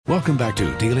Welcome back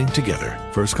to Dealing Together.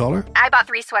 First caller? I bought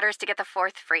 3 sweaters to get the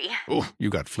 4th free. Oh, you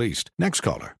got fleeced. Next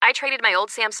caller? I traded my old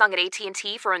Samsung at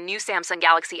AT&T for a new Samsung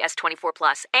Galaxy S24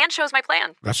 Plus and chose my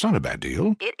plan. That's not a bad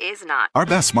deal. It is not. Our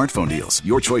best smartphone deals.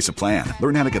 Your choice of plan.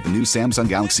 Learn how to get the new Samsung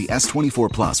Galaxy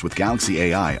S24 Plus with Galaxy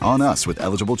AI on us with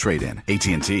eligible trade-in.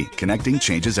 AT&T. Connecting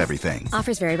changes everything.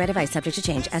 Offers vary by device. Subject to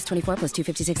change. S24 plus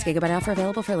 256 gigabyte offer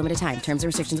available for a limited time. Terms and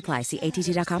restrictions apply. See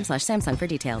att.com/Samsung for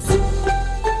details.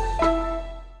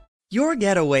 Your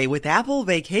getaway with Apple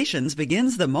Vacations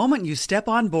begins the moment you step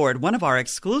on board one of our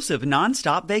exclusive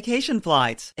nonstop vacation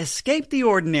flights. Escape the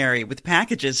ordinary with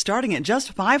packages starting at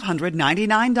just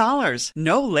 $599.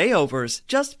 No layovers,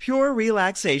 just pure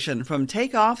relaxation from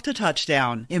takeoff to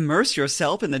touchdown. Immerse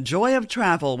yourself in the joy of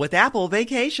travel with Apple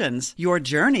Vacations. Your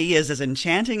journey is as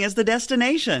enchanting as the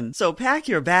destination, so pack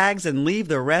your bags and leave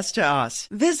the rest to us.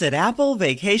 Visit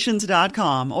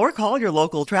applevacations.com or call your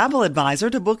local travel advisor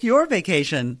to book your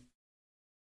vacation.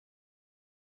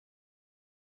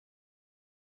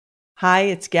 Hi,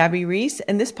 it's Gabby Reese,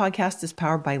 and this podcast is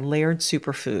powered by Laird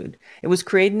Superfood. It was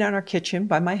created in our kitchen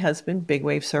by my husband, big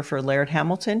wave surfer Laird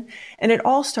Hamilton, and it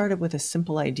all started with a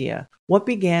simple idea. What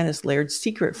began as Laird's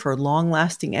secret for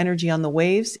long-lasting energy on the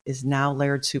waves is now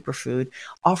Laird Superfood,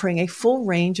 offering a full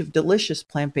range of delicious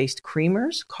plant-based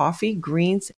creamers, coffee,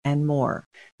 greens, and more.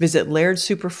 Visit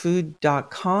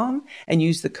lairdsuperfood.com and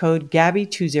use the code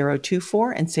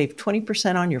GABBY2024 and save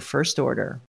 20% on your first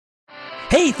order.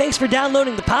 Hey, thanks for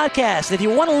downloading the podcast. And if you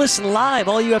want to listen live,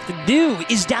 all you have to do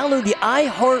is download the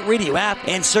iHeartRadio app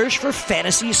and search for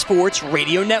Fantasy Sports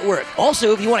Radio Network.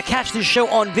 Also, if you want to catch this show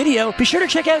on video, be sure to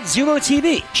check out Zumo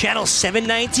TV, channel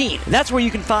 719. That's where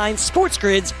you can find Sports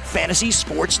Grid's Fantasy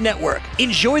Sports Network.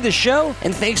 Enjoy the show,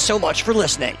 and thanks so much for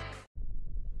listening.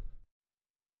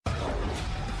 At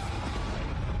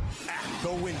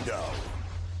the window.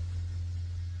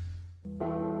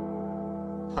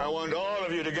 I want all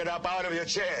of you to get up out of your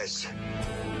chairs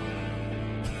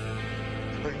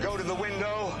and go to the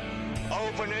window,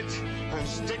 open it, and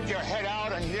stick your head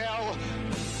out and yell.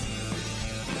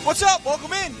 What's up?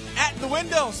 Welcome in at the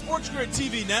window, Sports Grid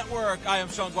TV Network. I am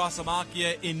Sean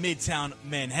Guasamakia in Midtown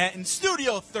Manhattan,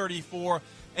 Studio 34.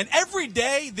 And every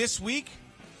day this week,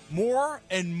 more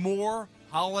and more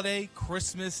holiday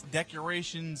Christmas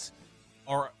decorations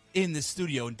are in the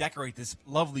studio and decorate this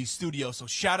lovely studio. So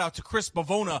shout out to Chris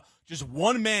Bavona. Just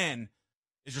one man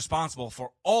is responsible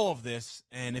for all of this.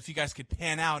 And if you guys could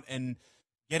pan out and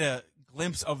get a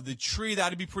glimpse of the tree,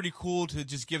 that'd be pretty cool to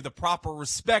just give the proper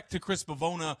respect to Chris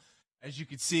Bavona, as you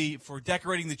could see, for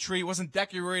decorating the tree. It wasn't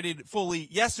decorated fully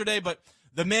yesterday, but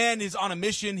the man is on a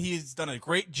mission. He's done a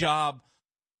great job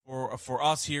for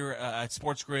us here at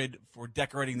Sports Grid for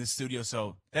decorating the studio.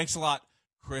 So thanks a lot,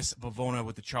 Chris Bavona,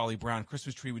 with the Charlie Brown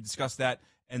Christmas tree. We discussed that,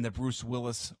 and the Bruce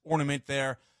Willis ornament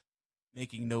there,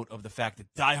 making note of the fact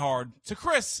that Die Hard to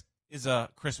Chris is a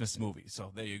Christmas movie.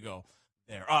 So there you go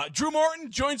there. Drew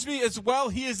Martin joins me as well.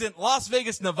 He is in Las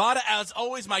Vegas, Nevada, as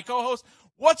always, my co-host.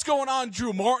 What's going on,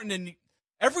 Drew Martin? And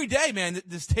every day, man,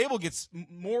 this table gets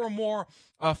more and more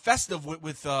festive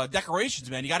with decorations,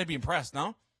 man. You got to be impressed,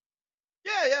 no?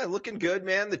 Yeah, looking good,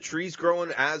 man. The tree's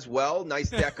growing as well.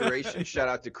 Nice decoration. Shout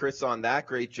out to Chris on that.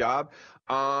 Great job.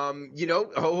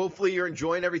 Hopefully you're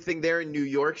enjoying everything there in New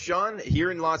York, Sean. Here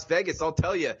in Las Vegas, I'll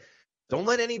tell you, don't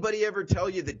let anybody ever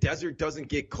tell you the desert doesn't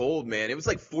get cold, man. It was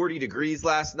like 40 degrees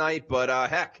last night, but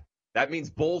heck, that means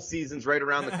bowl season's right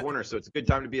around the corner, so it's a good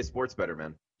time to be a sports bettor,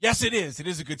 man. Yes, it is. It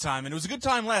is a good time, and it was a good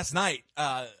time last night.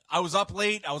 I was up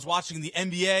late. I was watching the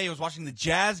NBA. I was watching the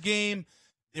Jazz game.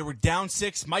 They were down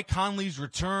 6. Mike Conley's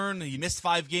return. He missed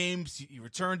 5 games. He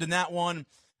returned in that one.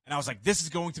 And I was like, this is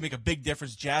going to make a big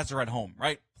difference. Jazz are at home,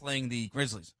 right? Playing the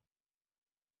Grizzlies.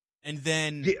 And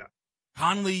then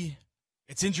Conley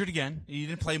gets injured again. He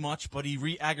didn't play much, but he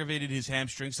re-aggravated his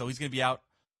hamstring, so he's going to be out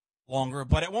longer.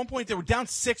 But at one point, they were down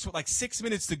 6 with like 6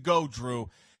 minutes to go, Drew.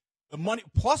 The money,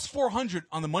 plus 400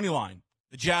 on the money line,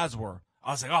 the Jazz were.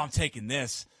 I was like, I'm taking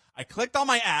this. I clicked on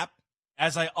my app,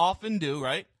 as I often do,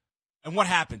 right? And what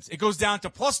happens? It goes down to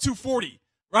plus 240,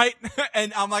 right?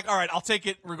 And I'm like, all right, I'll take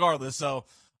it regardless. So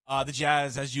the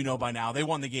Jazz, as you know by now, they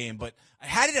won the game. But I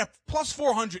had it at plus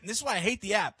 400, and this is why I hate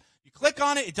the app. You click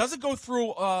on it, it doesn't go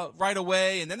through right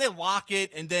away, and then they lock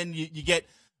it, and then you get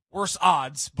worse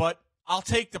odds. But I'll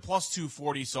take the plus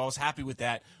 240, so I was happy with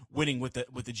that, winning with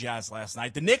the Jazz last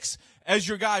night. The Knicks, as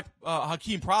your guy,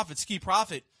 Hakeem Prophet, Ski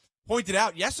Prophet, pointed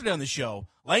out yesterday on the show,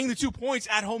 laying the 2 points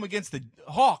at home against the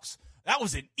Hawks. That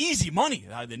was an easy money.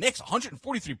 The Knicks,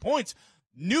 143 points.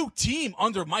 New team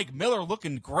under Mike Miller,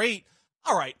 looking great.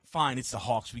 all right, fine, it's the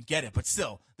Hawks. We get it. But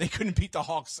still, they couldn't beat the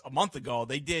Hawks a month ago.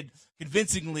 They did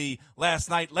convincingly last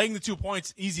night, laying the 2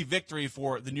 points. Easy victory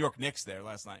for the New York Knicks there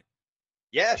last night.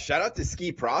 Yeah, shout out to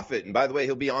Ski Profit. And by the way,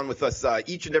 he'll be on with us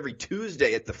each and every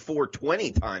Tuesday at the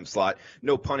 4:20 time slot.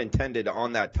 No pun intended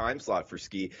on that time slot for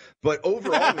Ski. But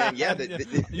overall, man, yeah.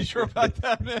 You sure about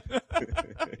that, man?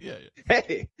 Yeah.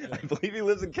 Hey, I believe he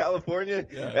lives in California.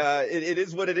 Yeah. It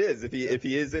is what it is if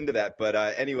he is into that. But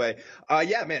anyway,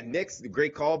 yeah, man, Knicks,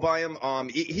 great call by him.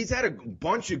 He's had a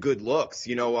bunch of good looks,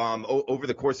 over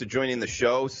the course of joining the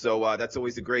show. So that's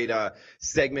always a great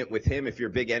segment with him if you're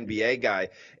a big NBA guy.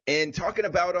 And talking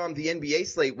about the NBA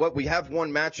slate, we have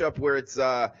one matchup where it's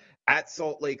at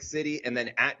Salt Lake City and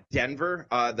then at Denver,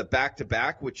 the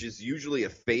back-to-back, which is usually a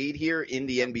fade here in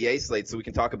the NBA slate. So we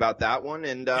can talk about that one.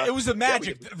 And it was the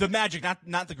Magic,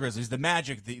 not the Grizzlies, the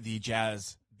Magic, the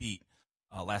Jazz beat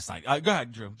last night. Go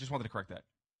ahead, Drew. Just wanted to correct that.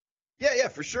 Yeah,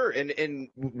 for sure. And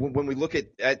when we look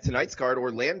at tonight's card,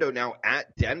 Orlando now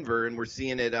at Denver, and we're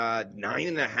seeing it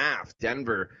 9.5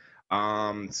 Denver.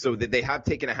 So that they have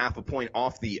taken a half a point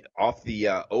off the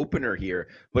opener here,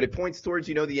 but it points towards,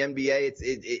 the NBA.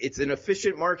 It's an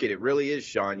efficient market. It really is,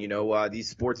 Sean. These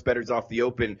sports bettors off the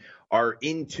open are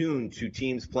in tune to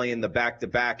teams playing the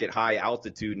back-to-back at high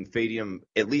altitude and fading them,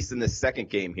 at least in the second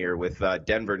game here with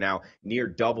Denver now near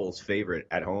doubles favorite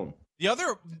at home. The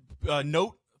other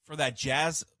note for that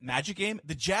Jazz Magic game,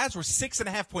 the Jazz were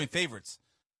 6.5 point favorites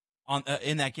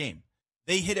in that game.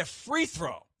 They hit a free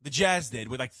throw. The Jazz did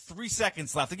with like 3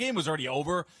 seconds left. The game was already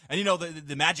over. And,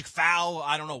 the Magic foul,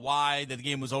 I don't know why the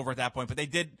game was over at that point, but they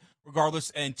did regardless.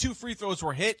 And 2 free throws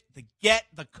were hit to get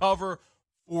the cover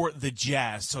for the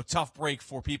Jazz. So tough break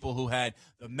for people who had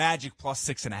the Magic plus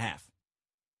 6.5.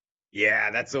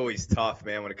 Yeah, that's always tough,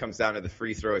 man, when it comes down to the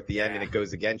free throw at the end and it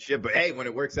goes against you. But, hey, when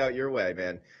it works out your way,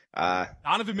 man.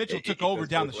 Donovan Mitchell took over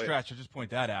down the stretch. I'll just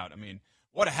point that out. I mean,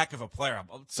 what a heck of a player.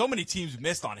 So many teams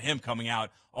missed on him coming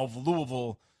out of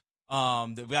Louisville.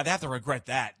 They have to regret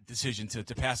that decision to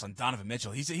pass on Donovan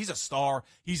Mitchell. He's a star.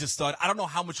 He's a stud. I don't know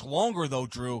how much longer, though,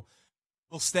 Drew,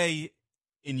 will stay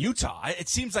in Utah. It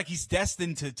seems like he's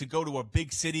destined to go to a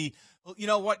big city. You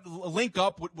know what? Link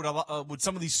up with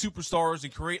some of these superstars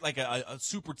and create like a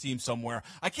super team somewhere.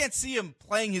 I can't see him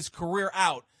playing his career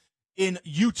out in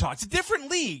Utah. It's a different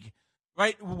league.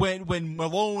 Right, when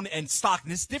Malone and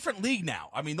Stockton, it's a different league now.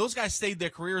 I mean, those guys stayed their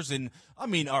careers in. I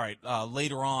mean, all right.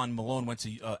 Later on, Malone went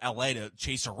to L.A. to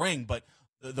chase a ring, but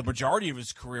the majority of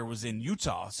his career was in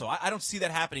Utah. So I don't see that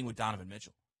happening with Donovan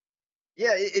Mitchell.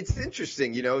 Yeah, it's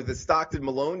interesting, the Stockton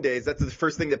Malone days. That's the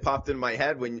first thing that popped in my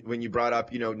head when you brought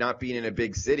up, not being in a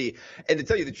big city. And to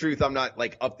tell you the truth, I'm not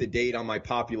like up to date on my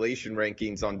population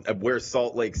rankings on where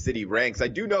Salt Lake City ranks. I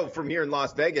do know from here in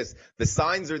Las Vegas, the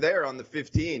signs are there on the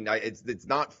 15. It's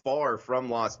not far from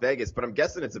Las Vegas, but I'm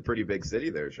guessing it's a pretty big city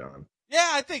there, Sean.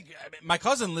 Yeah, I think my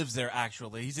cousin lives there,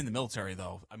 actually. He's in the military,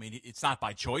 though. I mean, it's not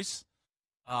by choice.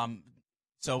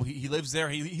 So he lives there.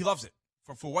 He loves it.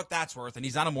 For what that's worth, and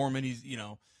he's not a Mormon,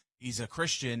 he's a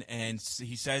Christian, and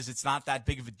he says it's not that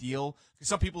big of a deal. Because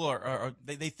some people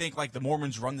they think like the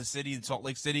Mormons run the city in Salt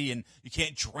Lake City, and you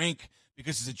can't drink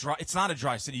because it's not a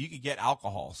dry city. You can get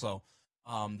alcohol. So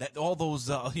that all those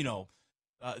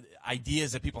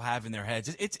ideas that people have in their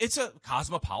heads, it's a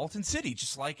cosmopolitan city,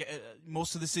 just like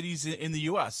most of the cities in the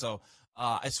U.S. So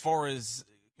as far as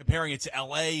comparing it to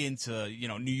L.A. and to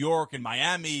New York and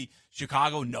Miami,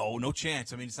 Chicago, no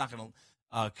chance. I mean, it's not going to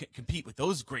compete with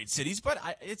those great cities, but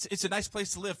it's a nice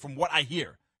place to live from what I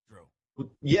hear, Drew.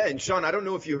 Yeah, and Sean, I don't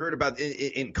know if you heard about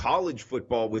in college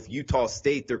football with Utah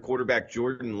State, their quarterback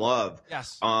Jordan Love.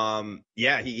 Yes.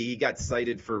 Yeah, he got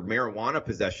cited for marijuana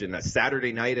possession a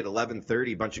Saturday night at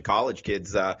 11:30. A bunch of college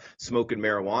kids smoking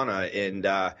marijuana, and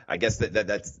I guess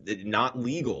that's not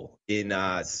legal in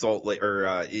Salt Lake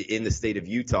or in the state of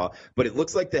Utah. But it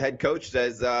looks like the head coach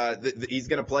says he's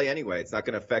going to play anyway. It's not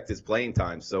going to affect his playing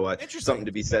time. So something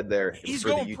to be said there. He's for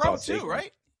going the Utah pro State too,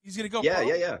 right? He's going to go. Yeah, pro?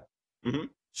 yeah. Mm-hmm.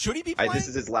 Should he be playing? This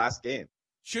is his last game.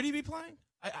 Should he be playing?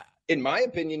 In my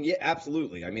opinion, yeah,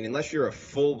 absolutely. I mean, unless you're a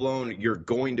full-blown, you're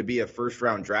going to be a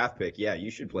first-round draft pick, yeah,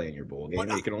 you should play in your bowl game.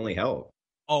 It can only help.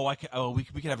 We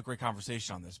could have a great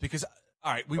conversation on this because,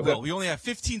 all right, we will. We only have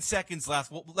 15 seconds left.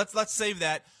 Well, let's save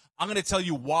that. I'm going to tell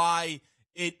you why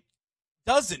it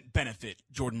doesn't benefit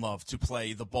Jordan Love to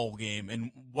play the bowl game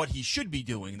and what he should be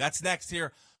doing. That's next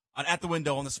here on At the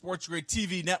Window on the Sports Grid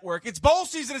TV network. It's bowl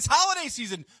season. It's holiday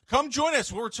season. Come join us.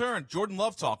 We'll return Jordan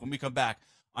Love talk when we come back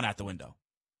on At the Window.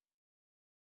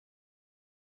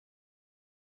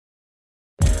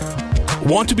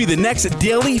 Want to be the next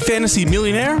daily fantasy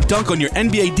millionaire? Dunk on your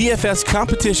NBA DFS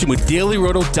competition with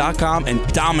DailyRoto.com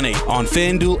and dominate on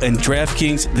FanDuel and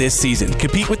DraftKings this season.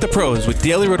 Compete with the pros with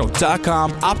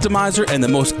DailyRoto.com, Optimizer, and the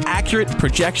most accurate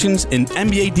projections in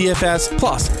NBA DFS,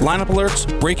 plus lineup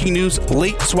alerts, breaking news,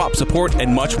 late swap support,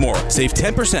 and much more. Save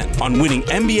 10% on winning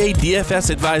NBA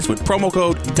DFS advice with promo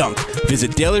code DUNK.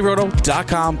 Visit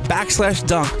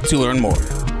DailyRoto.com/dunk to learn more.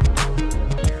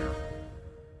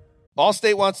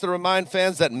 Allstate wants to remind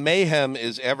fans that mayhem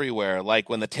is everywhere, like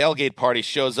when the tailgate party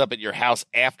shows up at your house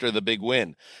after the big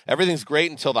win. Everything's great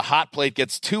until the hot plate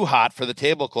gets too hot for the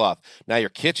tablecloth. Now your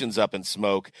kitchen's up in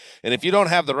smoke. And if you don't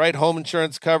have the right home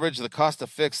insurance coverage, the cost to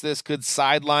fix this could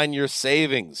sideline your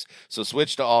savings. So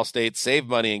switch to Allstate, save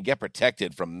money, and get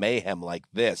protected from mayhem like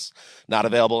this. Not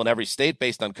available in every state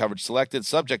based on coverage selected,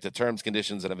 subject to terms,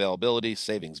 conditions, and availability.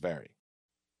 Savings vary.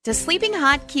 Does sleeping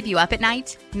hot keep you up at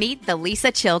night? Meet the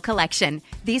Leesa Chill Collection.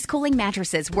 These cooling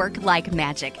mattresses work like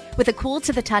magic with a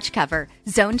cool-to-the-touch cover,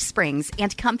 zoned springs,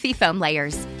 and comfy foam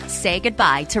layers. Say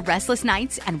goodbye to restless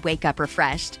nights and wake up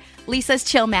refreshed. Leesa's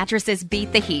Chill mattresses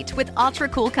beat the heat with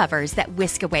ultra-cool covers that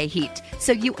whisk away heat,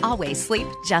 so you always sleep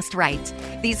just right.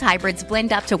 These hybrids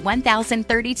blend up to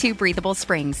 1,032 breathable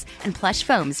springs and plush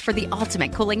foams for the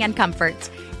ultimate cooling and comfort.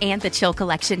 And the Chill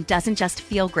Collection doesn't just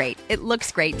feel great, it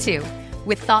looks great too,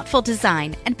 with thoughtful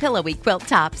design and pillowy quilt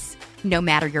tops. No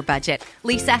matter your budget,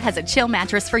 Leesa has a Chill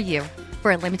mattress for you.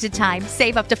 For a limited time,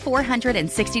 save up to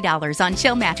 $460 on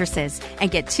Chill mattresses and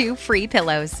get 2 free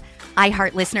pillows.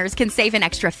 iHeart listeners can save an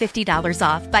extra $50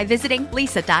 off by visiting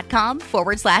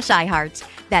Leesa.com/iHeart.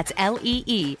 That's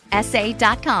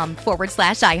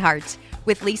LEESA.com/iHeart.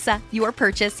 With Leesa, your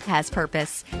purchase has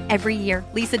purpose. Every year,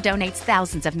 Leesa donates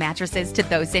thousands of mattresses to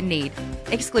those in need.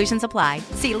 Exclusions apply.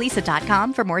 See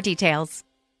Leesa.com for more details.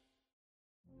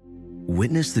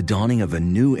 Witness the dawning of a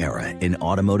new era in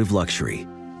automotive luxury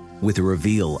with a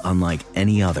reveal unlike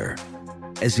any other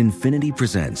as Infiniti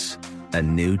presents a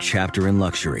new chapter in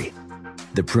luxury,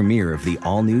 the premiere of the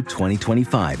all-new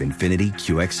 2025 Infiniti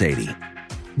QX80.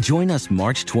 Join us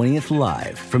March 20th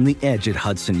live from the Edge at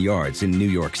Hudson Yards in New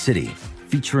York City,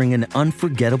 featuring an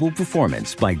unforgettable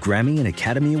performance by Grammy and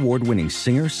Academy Award-winning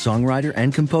singer, songwriter,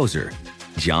 and composer,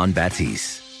 Jon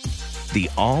Batiste. The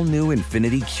all-new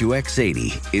Infiniti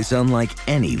QX80 is unlike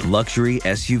any luxury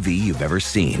SUV you've ever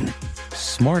seen.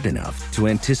 Smart enough to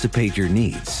anticipate your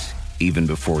needs, even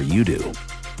before you do.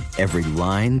 Every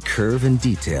line, curve, and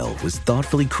detail was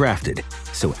thoughtfully crafted,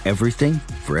 so everything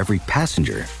for every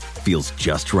passenger feels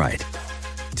just right.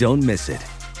 Don't miss it.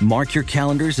 Mark your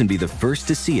calendars and be the first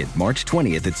to see it March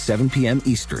 20th at 7 p.m.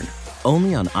 Eastern,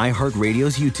 only on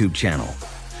iHeartRadio's YouTube channel.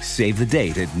 Save the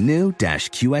date at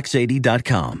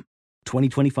new-QX80.com.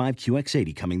 2025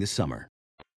 QX80 coming this summer.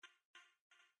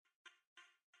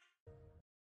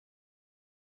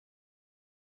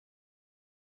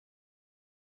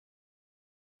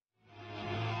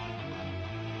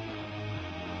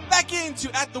 Back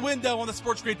into At the Window on the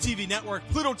Sports Grid TV network,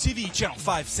 Pluto TV, channel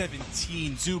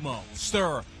 517, Zumo,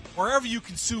 Stir, wherever you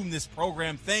consume this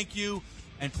program. Thank you.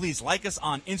 And please like us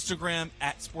on Instagram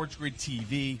at Sports Grid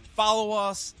TV. Follow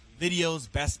us.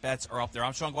 Videos, best bets are up there.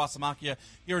 I'm Sean Guasamakia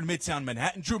here in Midtown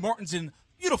Manhattan. Drew Martin's in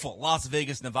beautiful Las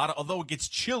Vegas, Nevada, although it gets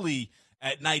chilly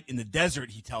at night in the desert,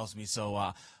 he tells me. So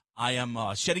I am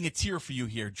shedding a tear for you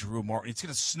here, Drew Martin. It's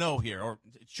going to snow here, or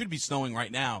it should be snowing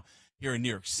right now here in New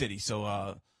York City. So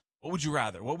what would you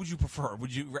rather? What would you prefer?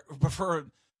 Would you prefer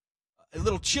a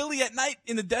little chilly at night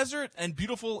in the desert and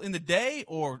beautiful in the day,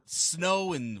 or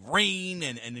snow and rain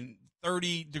and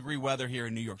 30-degree weather here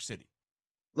in New York City?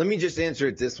 Let me just answer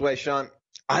it this way, Sean.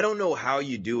 I don't know how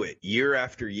you do it year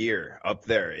after year up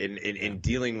there in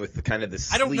dealing with the kind of the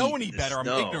sleet. I don't know any better.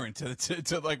 Snow. I'm ignorant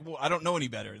to like, well, I don't know any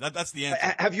better. That's the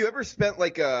answer. Have you ever spent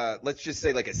like let's just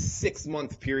say like a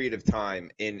 6-month period of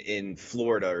time in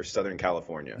Florida or Southern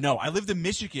California? No, I lived in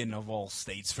Michigan of all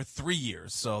states for 3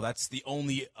 years. So that's the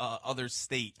only other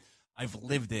state I've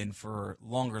lived in for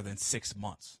longer than 6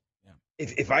 months.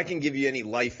 If I can give you any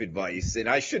life advice, and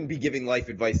I shouldn't be giving life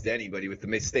advice to anybody with the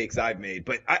mistakes I've made,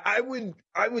 but I would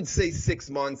say 6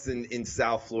 months in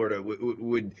South Florida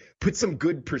would put some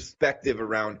good perspective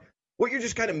around what you're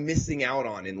just kind of missing out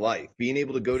on in life. Being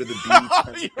able to go to the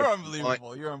beach. You're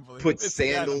unbelievable. You're unbelievable. Put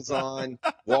sandals on,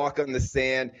 walk on the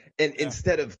sand, and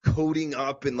instead of coating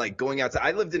up and like going outside.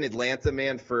 I lived in Atlanta,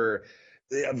 man, for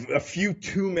a few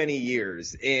too many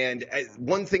years. And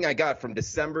one thing I got from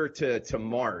December to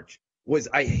March was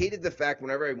I hated the fact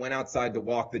whenever I went outside to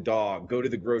walk the dog, go to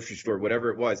the grocery store,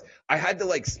 whatever it was, I had to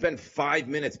like spend 5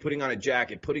 minutes putting on a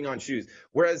jacket, putting on shoes.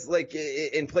 Whereas like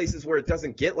in places where it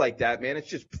doesn't get like that, man, it's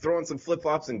just throw on some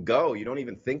flip-flops and go. You don't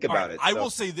even think about it. I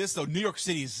will say this, though. New York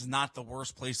City is not the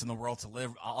worst place in the world to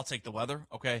live. I'll take the weather,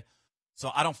 okay? So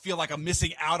I don't feel like I'm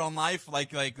missing out on life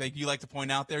like you like to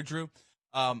point out there, Drew.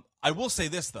 I will say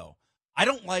this, though. I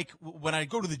don't like when I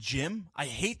go to the gym. I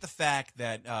hate the fact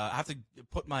that I have to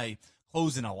put my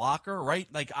clothes in a locker, right?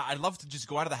 Like I'd love to just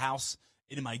go out of the house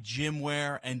into my gym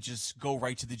wear and just go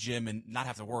right to the gym and not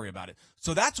have to worry about it.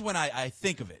 So that's when I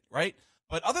think of it, right?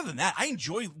 But other than that, I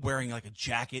enjoy wearing like a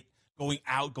jacket,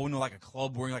 going to like a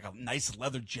club, wearing like a nice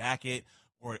leather jacket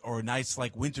or a nice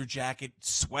like winter jacket,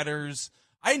 sweaters.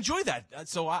 I enjoy that.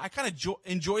 So I kind of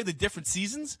enjoy the different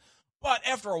seasons. But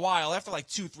after a while, after like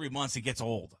 2-3 months, it gets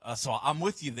old. So I'm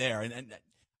with you there. And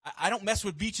I don't mess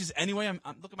with beaches anyway.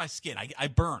 Look at my skin. I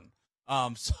burn.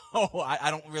 So I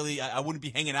don't really, I wouldn't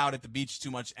be hanging out at the beach too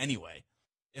much anyway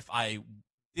if I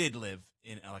did live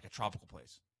in like a tropical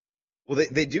place. Well,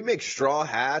 they do make straw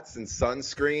hats and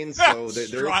sunscreens. So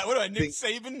what do I, Nick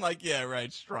Saban? Like, yeah,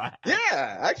 right, straw hat.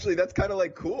 Yeah, actually, that's kind of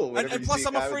like cool. And plus,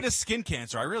 I'm afraid of skin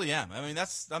cancer. I really am. I mean,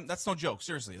 that's no joke.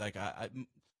 Seriously, like I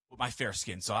with my fair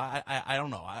skin. So I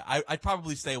don't know. I'd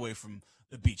probably stay away from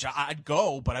the beach. I'd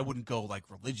go, but I wouldn't go like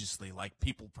religiously like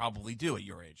people probably do at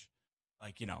your age.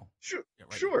 Like, you know.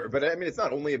 Sure. But I mean, it's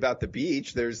not only about the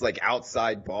beach. There's like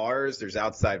outside bars. There's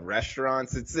outside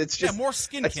restaurants. It's just more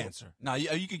skin cancer. No,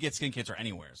 you could get skin cancer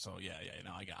anywhere. So yeah.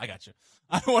 No, I got you.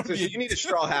 I don't want to you need a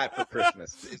straw hat for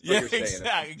Christmas. Yeah,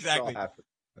 exactly.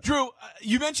 Drew,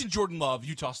 you mentioned Jordan Love,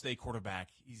 Utah State quarterback.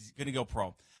 He's going to go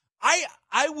pro.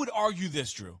 I would argue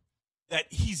this, Drew, that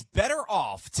he's better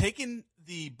off taking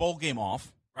the bowl game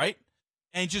off, right,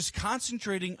 and just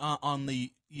concentrating on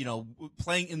the, you know,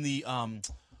 playing in the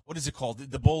what is it called?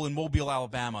 The bowl in Mobile,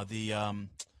 Alabama. The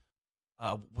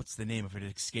what's the name of it?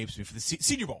 It escapes me. For the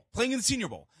Senior Bowl, playing in the Senior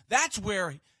Bowl. That's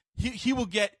where he will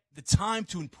get the time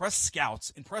to impress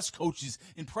scouts, impress coaches,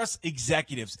 impress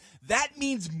executives. That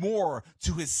means more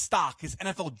to his stock, his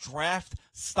NFL draft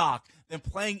stock, than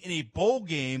playing in a bowl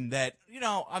game that, you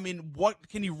know, I mean, what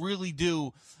can he really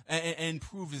do and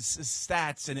improve his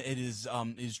stats and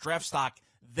his draft stock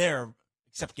there,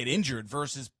 except get injured,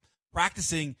 versus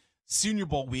practicing Senior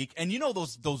Bowl week. And you know,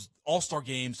 those all-star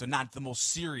games are not the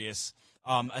most serious,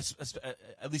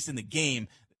 at least in the game.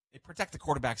 They protect the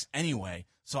quarterbacks anyway.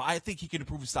 So I think he can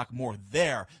improve his stock more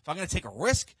there. If I'm going to take a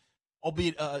risk,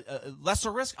 albeit a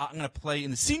lesser risk, I'm going to play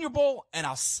in the Senior Bowl, and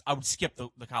I would skip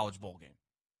the college bowl game.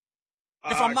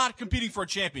 If I'm not competing for a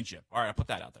championship. All right, I'll put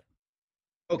that out there.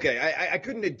 Okay, I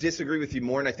couldn't disagree with you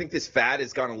more, and I think this fad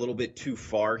has gone a little bit too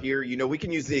far here. You know, we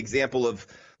can use the example of,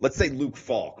 let's say, Luke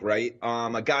Falk, right?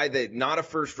 A guy that not a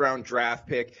first-round draft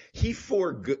pick. He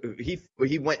forgone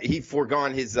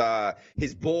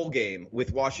his bowl game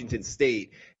with Washington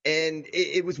State. And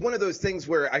it was one of those things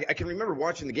where I can remember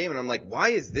watching the game and I'm like, why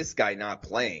is this guy not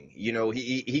playing? You know,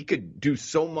 he could do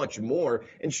so much more.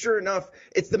 And sure enough,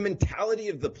 it's the mentality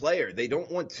of the player. They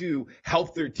don't want to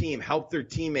help their team, help their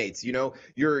teammates. You know,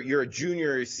 you're a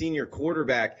junior or senior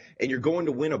quarterback and you're going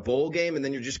to win a bowl game and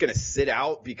then you're just going to sit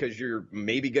out because you're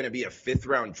maybe going to be a 5th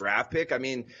round draft pick. I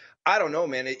mean, I don't know,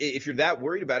 man. If you're that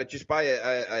worried about it, just buy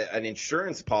an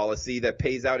insurance policy that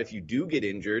pays out if you do get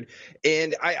injured.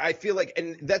 And I feel like,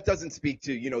 and that doesn't speak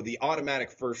to, you know, the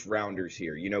automatic first rounders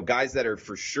here, you know, guys that are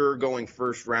for sure going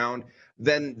first round,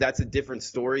 then that's a different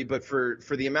story. But for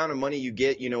the amount of money you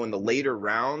get, you know, in the later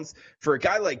rounds, for a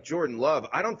guy like Jordan Love,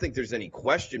 I don't think there's any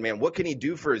question, man. What can he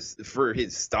do for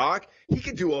his stock? He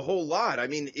could do a whole lot. I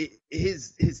mean,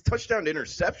 his touchdown to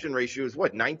interception ratio is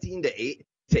what, 19 to 8?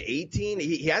 To 18,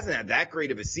 he hasn't had that great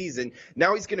of a season.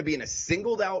 Now he's going to be in a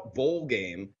singled out bowl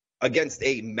game against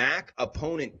a MAC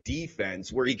opponent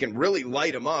defense where he can really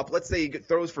light him up. Let's say he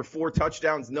throws for 4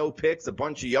 touchdowns, no picks, a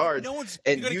bunch of yards,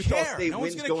 and Utah State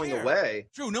wins going away.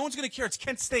 Drew, no one's going to care. It's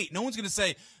Kent State. No one's going to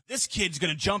say this kid's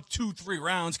going to jump 2-3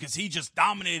 rounds because he just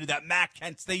dominated that MAC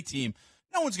Kent State team.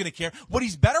 No one's going to care. What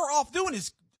he's better off doing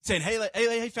is saying,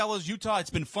 hey, fellas, Utah, it's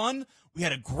been fun. We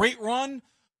had a great run.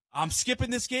 I'm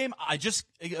skipping this game. I just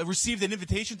received an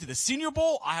invitation to the Senior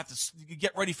Bowl. I have to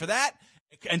get ready for that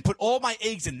and put all my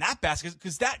eggs in that basket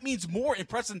because that means more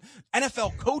impressing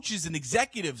NFL coaches and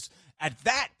executives at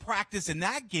that practice in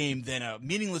that game than a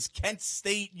meaningless Kent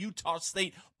State, Utah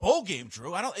State bowl game,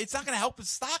 Drew. It's not going to help his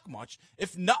stock much.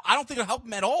 If not, I don't think it'll help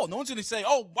him at all. No one's going to say,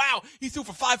 oh, wow, he threw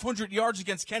for 500 yards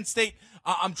against Kent State.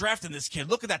 I'm drafting this kid.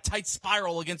 Look at that tight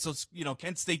spiral against those, you know,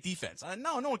 Kent State defense.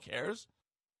 No one cares.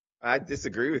 I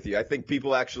disagree with you. I think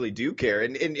people actually do care.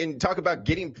 And talk about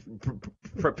getting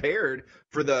prepared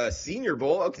for the Senior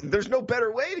Bowl. Okay, there's no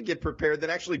better way to get prepared than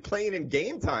actually playing in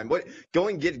game time.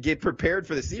 Get prepared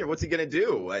for the Senior. What's he going to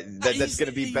do? That's going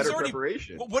to be better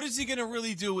preparation. What is he going to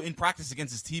really do in practice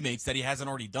against his teammates that he hasn't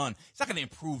already done? He's not going to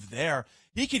improve there.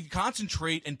 He could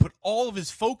concentrate and put all of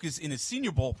his focus in his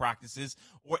Senior Bowl practices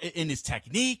or in his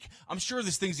technique. I'm sure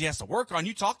there's things he has to work on.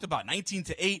 You talked about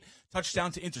 19-8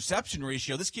 touchdown to interception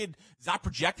ratio. This kid is not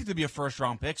projected to be a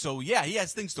first-round pick. So, yeah, he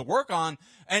has things to work on,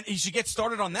 and he should get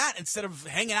started on that instead of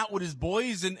hanging out with his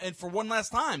boys and for one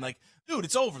last time. Like, dude,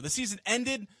 it's over. The season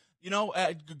ended.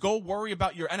 Go worry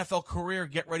about your NFL career.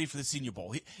 Get ready for the Senior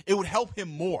Bowl. It would help him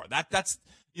more. That's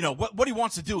what he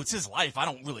wants to do. It's his life. I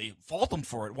don't really fault him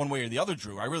for it one way or the other,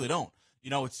 Drew. I really don't.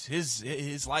 It's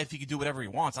his life. He can do whatever he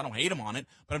wants. I don't hate him on it.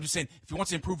 But I'm just saying, if he wants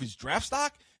to improve his draft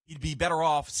stock, he'd be better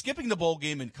off skipping the bowl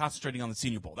game and concentrating on the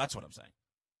Senior Bowl. That's what I'm saying.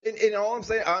 And all I'm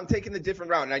saying, I'm taking the different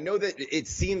route. And I know that it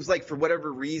seems like for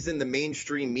whatever reason, the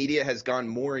mainstream media has gone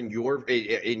more in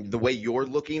the way you're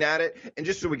looking at it. And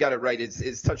just so we got it right,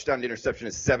 his touchdown to interception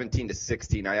is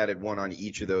 17-16. I added one on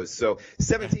each of those. So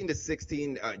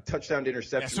 17-16 touchdown to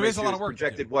interception. So he has a lot of work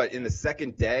projected in the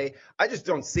second day. I just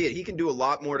don't see it. He can do a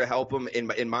lot more to help him,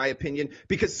 in my opinion,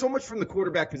 because so much from the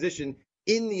quarterback position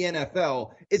in the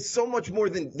NFL, it's so much more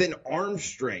than arm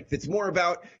strength. It's more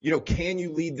about, can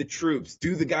you lead the troops?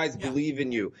 Do the guys believe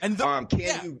in you? And can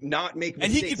you not make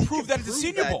mistakes? And he can prove that at the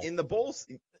Senior Bowl. In the bowl.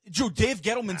 Drew, Dave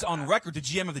Gettleman's on record, the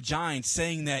GM of the Giants,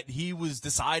 saying that he was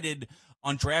decided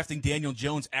on drafting Daniel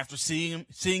Jones after seeing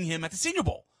him at the Senior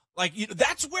Bowl. Like,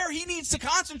 that's where he needs to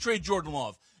concentrate, Jordan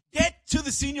Love. Get to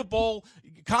the Senior Bowl,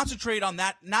 concentrate on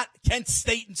that, not Kent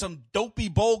State in some dopey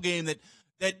bowl game that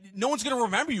no one's going to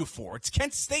remember you for. It's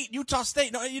Kent State, Utah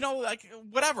State. No,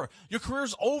 whatever. Your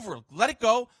career's over. Let it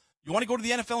go. You want to go to the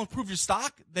NFL and improve your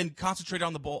stock? Then concentrate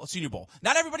on the Senior Bowl.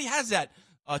 Not everybody has that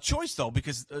choice, though,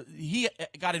 because he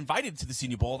got invited to the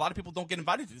Senior Bowl. A lot of people don't get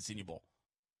invited to the Senior Bowl.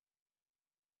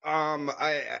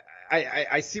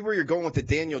 I see where you're going with the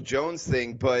Daniel Jones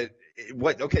thing, but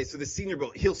so the Senior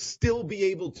Bowl, he'll still be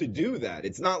able to do that.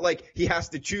 It's not like he has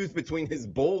to choose between his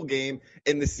bowl game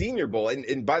and the Senior Bowl.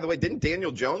 And by the way, didn't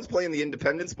Daniel Jones play in the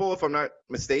Independence Bowl, if I'm not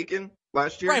mistaken,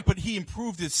 last year? Right, but he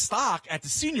improved his stock at the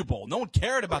Senior Bowl. No one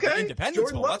cared about the Independence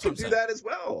Jordan Bowl. Love That's can what I'm do saying. that as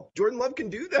well. Jordan Love can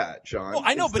do that, Sean. Well,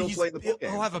 I know, but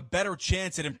he'll have a better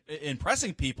chance at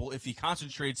impressing people if he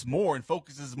concentrates more and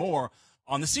focuses more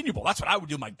on the Senior Bowl. That's what I would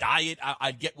do. My diet,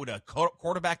 I'd get with a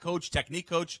quarterback coach, technique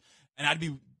coach, and I'd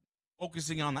be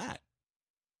focusing on that.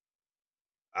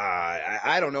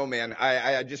 I don't know, man.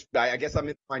 I guess I'm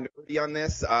in the minority on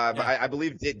this. But I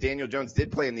believe Daniel Jones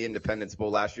did play in the Independence Bowl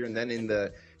last year and then in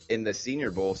the Senior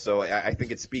Bowl. So I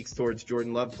think it speaks towards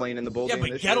Jordan Love playing in the bowl game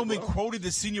this year. Yeah, but Gettleman quoted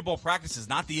the Senior Bowl practices,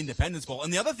 not the Independence Bowl.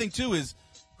 And the other thing, too, is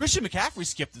Christian McCaffrey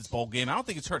skipped this bowl game. I don't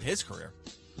think it's hurt his career.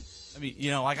 I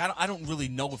mean, I don't really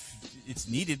know if it's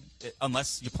needed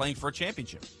unless you're playing for a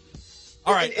championship.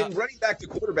 All right, and running back to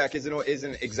quarterback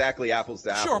isn't exactly apples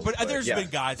to apples. Sure, but there's been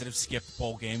guys that have skipped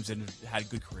bowl games and had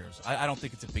good careers. I don't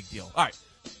think it's a big deal. All right,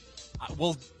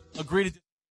 we'll agree to.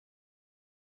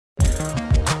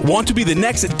 Want to be the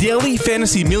next daily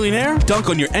fantasy millionaire? Dunk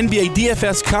on your NBA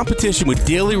DFS competition with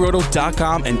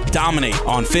DailyRoto.com and dominate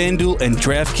on FanDuel and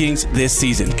DraftKings this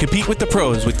season. Compete with the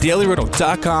pros with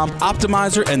DailyRoto.com,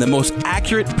 Optimizer, and the most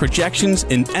accurate projections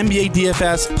in NBA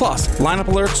DFS, plus lineup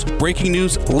alerts, breaking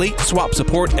news, late swap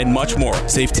support, and much more.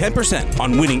 Save 10%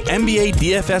 on winning NBA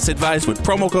DFS advice with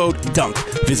promo code DUNK.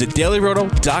 Visit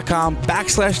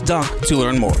DailyRoto.com/dunk to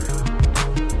learn more.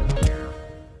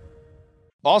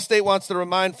 Allstate wants to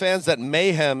remind fans that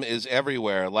mayhem is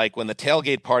everywhere, like when the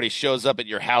tailgate party shows up at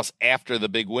your house after the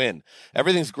big win.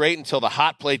 Everything's great until the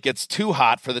hot plate gets too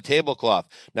hot for the tablecloth.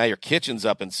 Now your kitchen's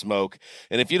up in smoke.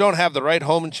 And if you don't have the right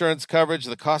home insurance coverage,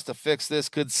 the cost to fix this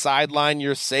could sideline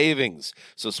your savings.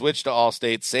 So switch to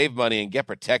Allstate, save money, and get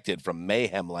protected from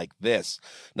mayhem like this.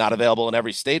 Not available in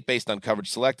every state based on coverage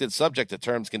selected, subject to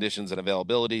terms, conditions, and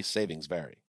availability. Savings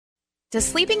vary. Does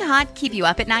sleeping hot keep you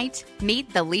up at night?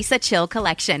 Meet the Lisa Chill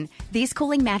Collection. These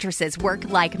cooling mattresses work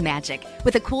like magic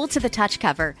with a cool-to-the-touch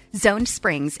cover, zoned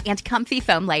springs, and comfy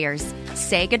foam layers.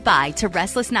 Say goodbye to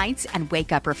restless nights and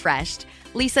wake up refreshed.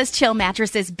 Lisa's Chill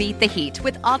mattresses beat the heat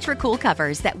with ultra-cool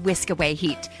covers that whisk away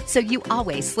heat, so you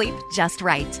always sleep just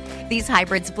right. These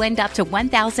hybrids blend up to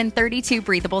 1,032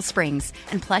 breathable springs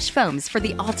and plush foams for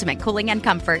the ultimate cooling and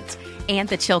comfort. And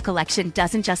the Chill Collection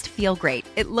doesn't just feel great,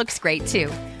 it looks great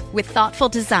too, with thoughtful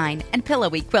design and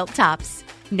pillowy quilt tops.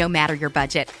 No matter your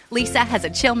budget, Lisa has a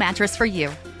Chill mattress for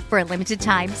you. For a limited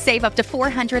time, save up to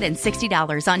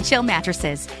 $460 on Chill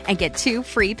mattresses and get 2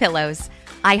 free pillows.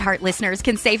 iHeart listeners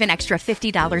can save an extra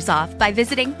 $50 off by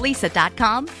visiting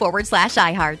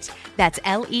leesa.com/iHeart. That's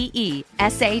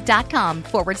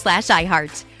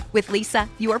LEESA.com/iHeart. With Leesa,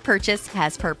 your purchase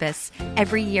has purpose.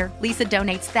 Every year, Leesa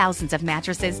donates thousands of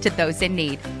mattresses to those in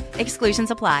need. Exclusions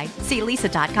apply. See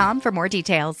leesa.com for more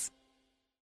details.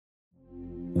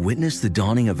 Witness the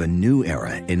dawning of a new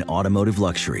era in automotive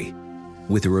luxury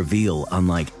with a reveal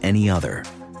unlike any other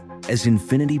as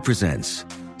Infiniti presents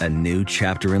a new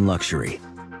chapter in luxury,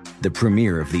 the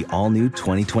premiere of the all-new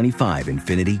 2025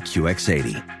 Infiniti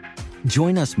QX80.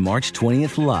 Join us March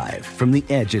 20th live from the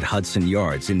Edge at Hudson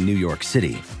Yards in New York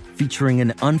City, featuring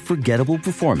an unforgettable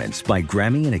performance by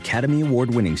Grammy and Academy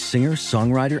Award-winning singer,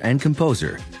 songwriter, and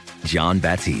composer, Jon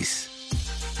Batiste.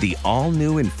 The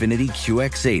all-new Infiniti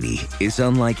QX80 is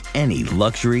unlike any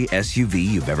luxury SUV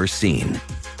you've ever seen.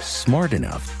 Smart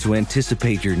enough to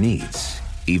anticipate your needs,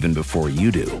 even before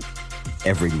you do.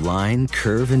 Every line,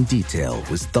 curve, and detail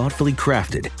was thoughtfully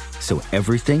crafted, so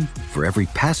everything for every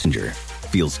passenger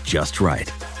feels just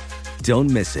right.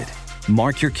 Don't miss it.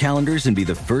 Mark your calendars and be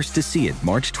the first to see it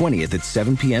March 20th at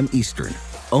 7 p.m. Eastern,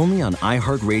 only on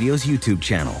iHeartRadio's YouTube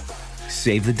channel.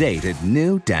 Save the date at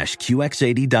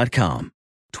new-QX80.com.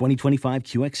 2025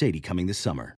 QX80 coming this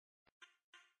summer.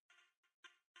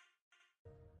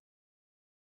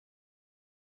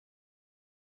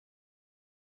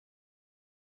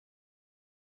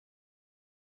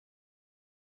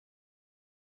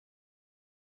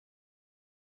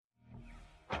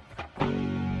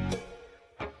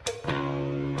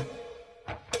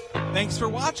 Thanks for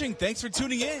watching. Thanks for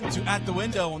tuning in to At the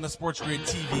Window on the Sports Grid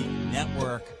TV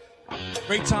network.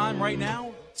 Great time right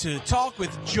now to talk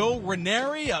with Joe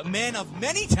Ranieri, a man of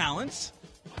many talents.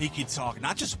 He can talk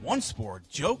not just one sport.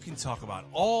 Joe can talk about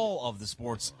all of the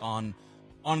sports on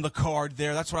the card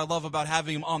there. That's what I love about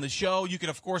having him on the show. You can,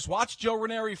 of course, watch Joe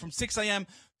Ranieri from 6 a.m.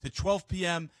 to 12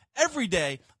 p.m. every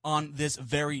day on this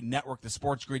very network, the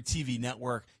Sports Grid TV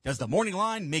network. He does the morning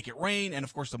line, Make It Rain, and,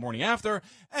 of course, the morning after.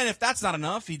 And if that's not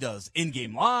enough, he does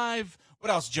In-Game Live.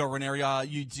 What else, Joe Ranieri?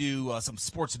 You do some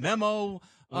sports memo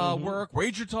work,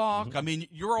 Wager Talk. I mean,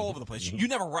 you're all over the place. You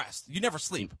never rest. You never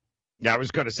sleep. Yeah, I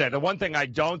was going to say, the one thing I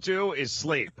don't do is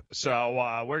sleep.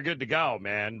 So we're good to go,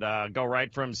 man. Go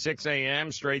right from 6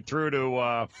 a.m. straight through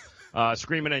to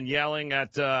screaming and yelling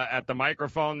at the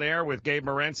microphone there with Gabe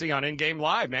Morency on In-Game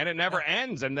Live, man. It never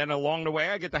ends. And then along the way,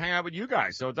 I get to hang out with you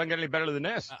guys. So it doesn't get any better than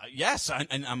this. Yes,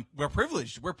 and we're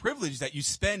privileged. We're privileged that you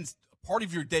spend part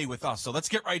of your day with us. So let's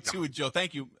get right to it, Joe.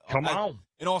 Thank you. Come on.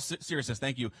 In all seriousness,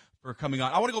 thank you for coming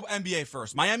on. I want to go NBA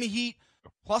first. Miami Heat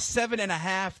plus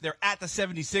 7.5. They're at the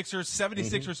 76ers.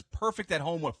 76ers perfect at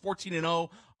home with 14-0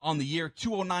 on the year.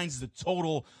 209 is the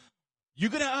total. You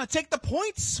going to take the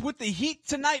points with the Heat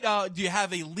tonight? Do you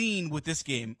have a lean with this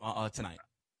game tonight?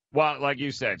 Well, like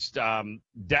you said,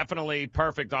 definitely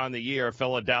perfect on the year,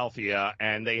 Philadelphia.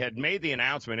 And they had made the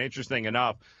announcement, interesting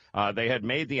enough, they had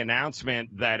made the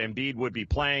announcement that Embiid would be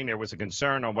playing. There was a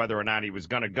concern on whether or not he was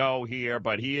going to go here,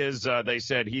 but he is, they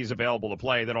said he's available to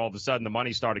play. Then all of a sudden the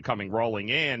money started rolling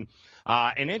in.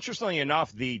 And interestingly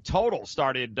enough, the total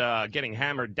started getting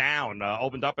hammered down,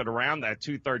 opened up at around that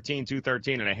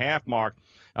 213.5 mark,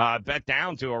 bet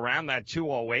down to around that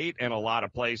 208 in a lot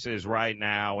of places right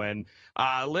now. And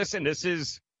listen,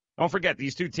 don't forget,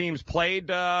 these two teams played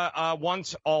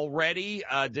once already.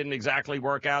 Didn't exactly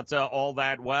work out all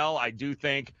that well. I do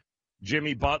think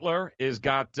Jimmy Butler has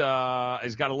got a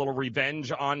little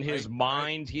revenge on his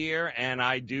mind here. And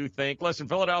I do think, listen,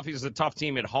 Philadelphia's a tough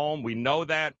team at home. We know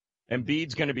that.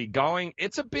 Embiid's going to be going.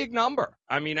 It's a big number.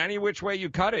 I mean, any which way you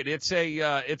cut it, it's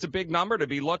a big number to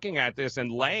be looking at this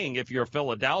and laying if you're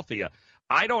Philadelphia.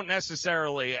 I don't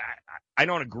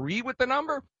agree with the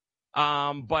number,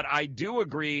 but I do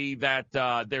agree that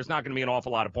there's not going to be an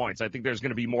awful lot of points. I think there's going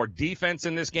to be more defense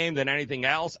in this game than anything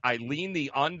else. I lean the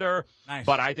under,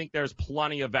 but I think there's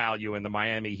plenty of value in the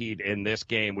Miami Heat in this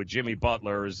game with Jimmy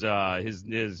Butler's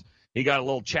he got a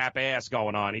little chap ass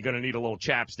going on. He's going to need a little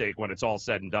chapstick when it's all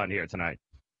said and done here tonight.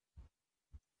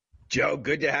 Joe,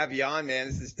 good to have you on, man.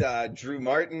 This is Drew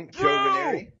Martin, Drew! Joe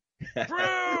Ranieri.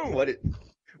 Drew!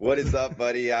 What is up,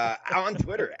 buddy? On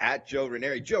Twitter, at Joe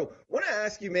Ranieri. Joe, want to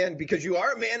ask you, man, because you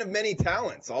are a man of many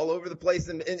talents all over the place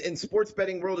in sports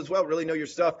betting world as well, really know your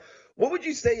stuff. What would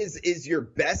you say is your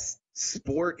best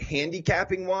sport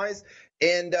handicapping-wise?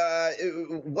 And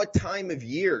what time of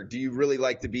year do you really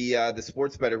like to be the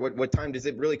sports bettor? What time does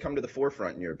it really come to the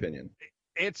forefront, in your opinion?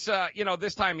 It's,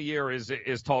 this time of year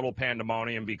is total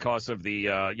pandemonium because of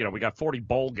the, we got 40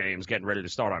 bowl games getting ready to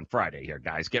start on Friday here,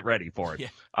 guys. Get ready for it.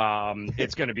 Yeah.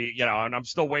 It's going to be, and I'm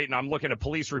still waiting. I'm looking at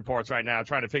police reports right now,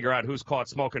 trying to figure out who's caught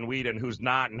smoking weed and who's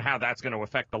not and how that's going to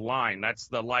affect the line. That's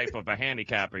the life of a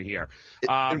handicapper here.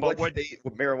 In what state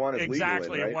marijuana is exactly,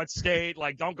 legal in, right? In what state?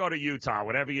 Like, don't go to Utah.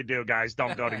 Whatever you do, guys,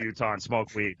 don't go to Utah and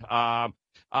smoke weed.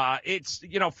 It's,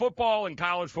 football and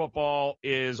college football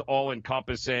is all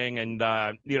encompassing. And,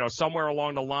 somewhere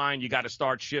along the line, you got to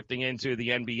start shifting into the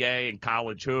NBA and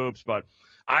college hoops. But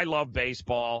I love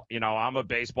baseball. I'm a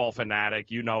baseball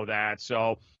fanatic. You know that.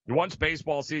 So once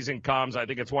baseball season comes, I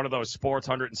think it's one of those sports,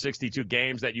 162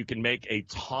 games that you can make a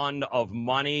ton of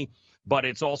money. But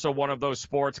it's also one of those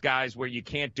sports, guys, where you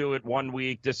can't do it 1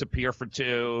 week, disappear for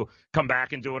 2, come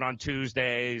back and do it on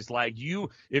Tuesdays. Like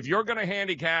if you're going to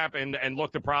handicap and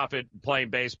look to profit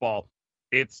playing baseball,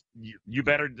 you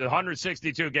better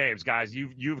 162 games, guys.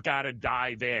 You've got to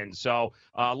dive in. So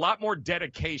a lot more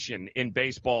dedication in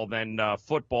baseball than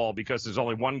football because there's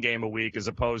only 1 game a week as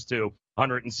opposed to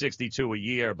 162 a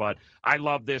year. But I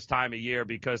love this time of year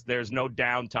because there's no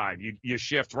downtime. You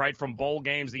shift right from bowl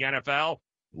games, the NFL.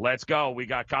 Let's go. We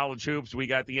got college hoops. We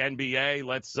got the NBA.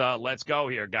 Let's go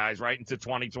here, guys, right into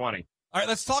 2020. All right,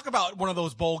 let's talk about one of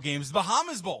those bowl games, the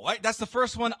Bahamas Bowl, right? That's the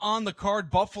first one on the card.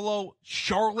 Buffalo,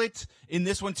 Charlotte in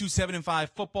this one, 2 7-5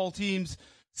 football teams.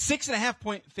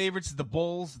 6.5-point favorites, the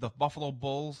Bulls, the Buffalo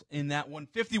Bulls in that one.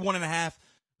 51.5,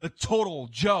 the total.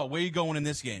 Joe, where are you going in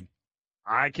this game?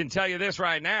 I can tell you this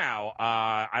right now.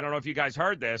 I don't know if you guys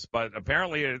heard this, but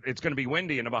apparently it's going to be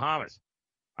windy in the Bahamas.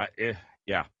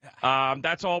 Yeah.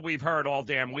 That's all we've heard all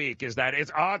damn week is that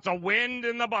it's a wind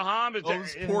in the Bahamas.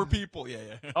 Those poor people. Yeah.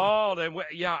 Oh,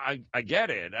 I get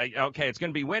it. Okay, it's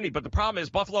going to be windy, but the problem is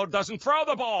Buffalo doesn't throw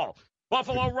the ball.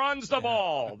 Buffalo runs the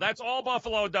ball. That's all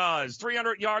Buffalo does.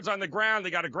 300 yards on the ground. They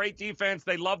got a great defense.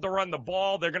 They love to run the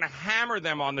ball. They're going to hammer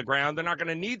them on the ground. They're not going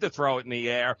to need to throw it in the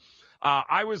air.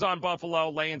 I was on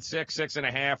Buffalo laying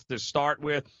 6.5 to start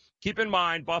with. Keep in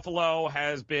mind, Buffalo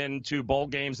has been to bowl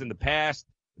games in the past.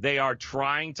 They are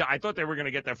trying to. I thought they were going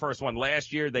to get their first one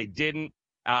last year. They didn't.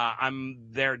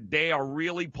 They are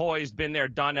really poised. Been there,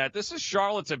 done that. This is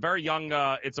Charlotte's a very young.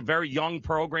 It's a very young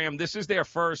program. This is their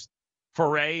first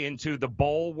foray into the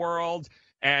bowl world,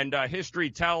 and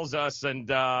history tells us, and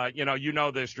you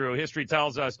know this, Drew. History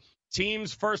tells us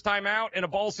teams first time out in a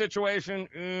bowl situation.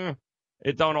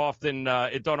 It don't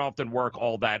often work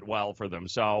all that well for them.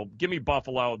 So give me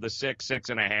Buffalo the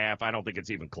 6.5. I don't think it's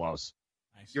even close.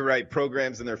 You're right.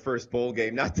 Programs in their first bowl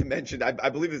game. Not to mention, I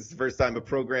believe this is the first time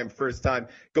first time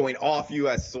going off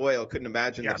U.S. soil. Couldn't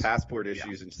imagine the passport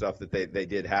issues and stuff that they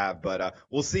did have. But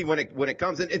we'll see when it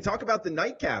comes. And talk about the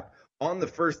nightcap on the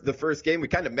first game. We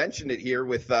kind of mentioned it here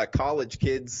with college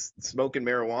kids smoking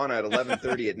marijuana at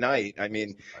 11:30 at night. I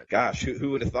mean, gosh,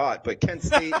 who would have thought? But Kent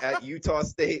State at Utah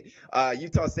State.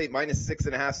 Utah State minus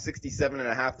 6.5,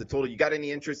 67.5 the total. You got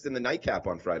any interest in the nightcap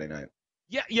on Friday night?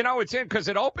 Yeah, it's in because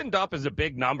it opened up as a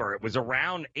big number. It was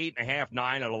around 8.5,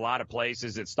 9 at a lot of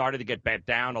places. It started to get bet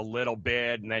down a little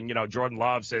bit. And then, Jordan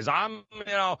Love says, I'm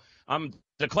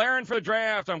declaring for the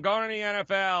draft. I'm going to the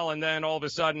NFL. And then all of a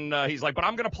sudden he's like, but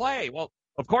I'm going to play. Well,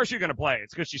 of course you're going to play.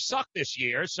 It's because you suck this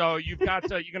year. So you've got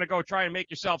to, you're going to go try and make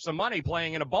yourself some money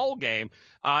playing in a bowl game.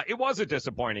 It was a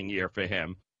disappointing year for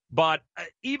him. But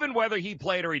even whether he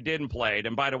played or he didn't play,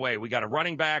 and by the way, we got a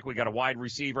running back, we got a wide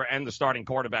receiver, and the starting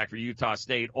quarterback for Utah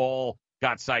State all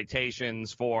got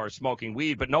citations for smoking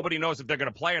weed. But nobody knows if they're going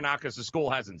to play or not because the school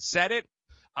hasn't said it.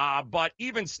 But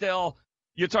even still,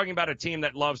 you're talking about a team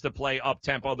that loves to play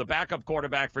up-tempo. The backup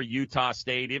quarterback for Utah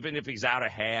State, even if he's out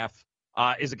of half,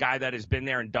 is a guy that has been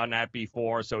there and done that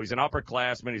before. So he's an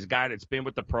upperclassman. He's a guy that's been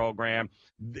with the program.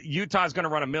 Utah's going to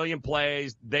run a million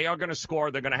plays. They are going to score.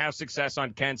 They're going to have success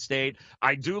on Kent State.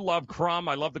 I do love Crum.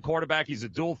 I love the quarterback. He's a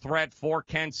dual threat for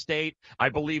Kent State. I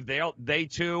believe they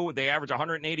average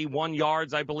 181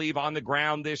 yards, I believe, on the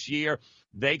ground this year.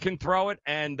 They can throw it,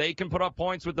 and they can put up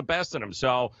points with the best of them.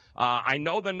 So I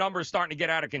know the number's starting to get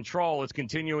out of control. It's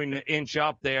continuing to inch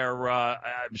up there,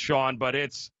 Sean, but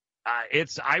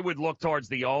I would look towards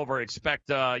the over, expect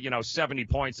 70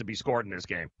 points to be scored in this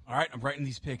game. All right, I'm writing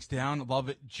these picks down. Love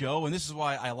it, Joe. And this is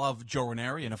why I love Joe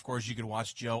Ranieri. And, of course, you can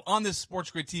watch Joe on this Sports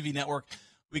Grid TV network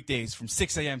weekdays from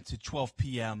 6 a.m. to 12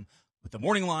 p.m. with the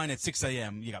morning line at 6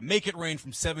 a.m. You got Make It Rain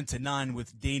from 7 to 9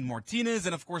 with Dane Martinez.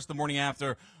 And, of course, the morning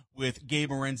after with Gabe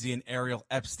Morenzi and Ariel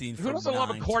Epstein. Who doesn't love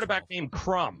a quarterback named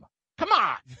Crum? Come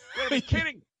on. You're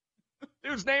kidding.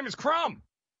 Dude's name is Crum.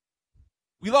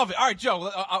 We love it. All right,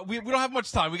 Joe. We don't have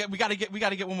much time. We got to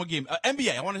get one more game.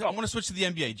 NBA. I want to switch to the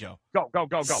NBA, Joe. Go.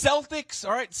 Celtics.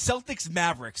 All right. Celtics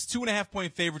Mavericks.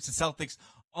 2.5-point favorites. The Celtics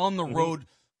on the road.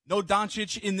 No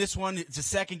Doncic in this one. It's a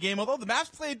second game. Although the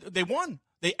Mavs played, they won.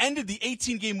 They ended the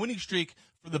 18-game winning streak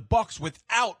for the Bucks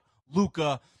without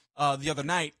Luka the other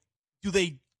night. Do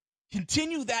they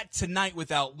continue that tonight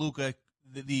without Luka?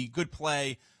 The good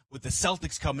play with the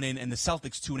Celtics coming in and the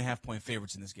Celtics 2.5-point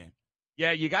favorites in this game.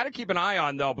 Yeah, you got to keep an eye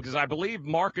on, though, because I believe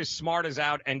Marcus Smart is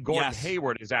out and Gordon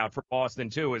Hayward is out for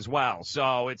Boston, too, as well.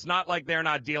 So it's not like they're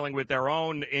not dealing with their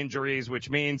own injuries,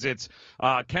 which means it's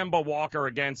Kemba Walker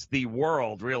against the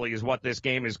world, really, is what this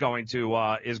game is going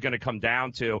to come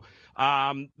down to.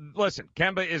 Listen,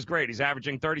 Kemba is great. He's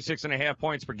averaging 36.5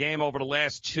 points per game over the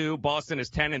last two. Boston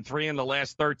is 10-3 in the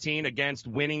last 13 against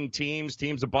winning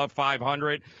teams above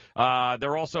 500.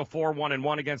 They're also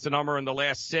 4-1-1 against the number in the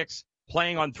last 6.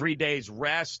 Playing on 3 days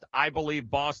rest. I believe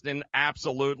Boston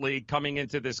absolutely coming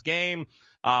into this game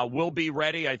will be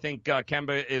ready. I think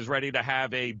Kemba is ready to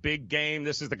have a big game.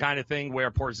 This is the kind of thing where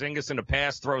Porzingis in the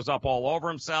past throws up all over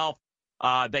himself.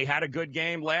 They had a good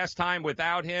game last time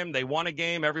without him. They won a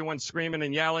game. Everyone's screaming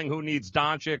and yelling, who needs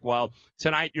Doncic? Well,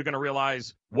 tonight you're going to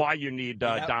realize why you need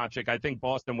Doncic. I think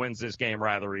Boston wins this game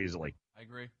rather easily. I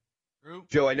agree.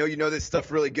 Joe, I know you know this stuff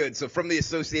really good. So from the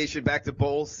association back to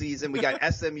bowl season, we got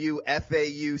SMU,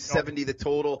 FAU, 70 the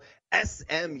total.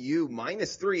 SMU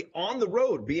 -3 on the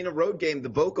road, being a road game, the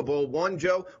Boca Bowl. One,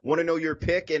 Joe, want to know your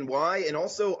pick and why? And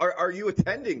also, are you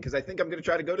attending? Because I think I'm going to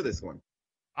try to go to this one.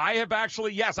 I have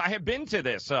actually, yes, I have been to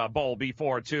this bowl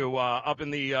before too, up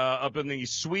in the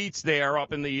suites there,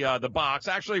 up in the box.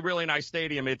 Actually, really nice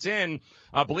stadium. It's in,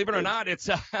 believe it or not, it's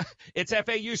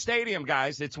FAU Stadium,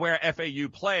 guys. It's where FAU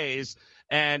plays,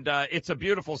 and it's a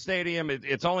beautiful stadium.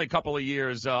 It's only a couple of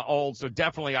years old, so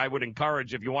definitely I would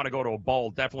encourage, if you want to go to a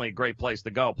bowl, definitely a great place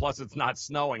to go. Plus, it's not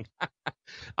snowing.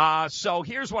 So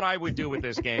here's what I would do with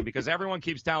this game, because everyone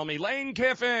keeps telling me Lane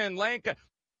Kiffin.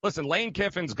 Listen, Lane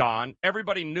Kiffin's gone.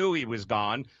 Everybody knew he was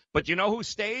gone. But you know who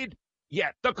stayed?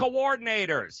 Yeah, the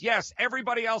coordinators. Yes,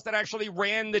 everybody else that actually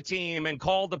ran the team and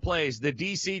called the plays. The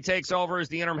DC takes over as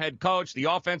the interim head coach, the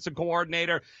offensive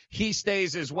coordinator. He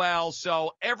stays as well.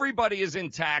 So everybody is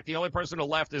intact. The only person who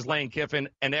left is Lane Kiffin,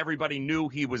 and everybody knew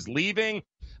he was leaving.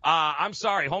 I'm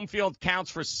sorry, home field counts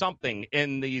for something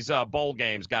in these bowl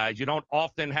games, guys. You don't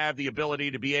often have the ability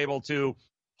to be able to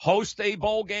host a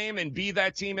bowl game and be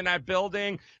that team in that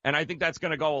building, and I think that's going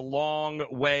to go a long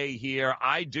way here.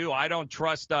 I don't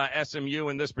trust SMU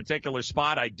in this particular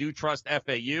spot. I do trust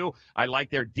FAU. I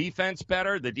like their defense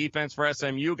better. The defense for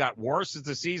SMU got worse as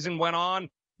the season went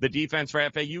on. The defense for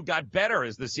FAU got better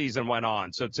as the season went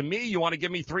on. So to me, you want to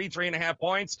give me 3.5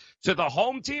 points to the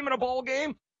home team in a bowl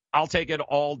game? I'll take it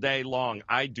all day long.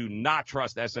 I do not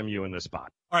trust SMU in this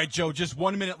spot. All right, Joe, just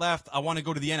 1 minute left. I want to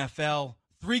go to the NFL.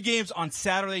 3 games on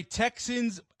Saturday.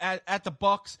 Texans at the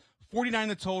Bucks, 49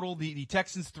 the total. The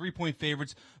Texans 3-point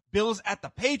favorites. Bills at the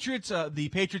Patriots. The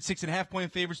Patriots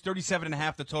 6.5-point favorites,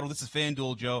 37.5 the total. This is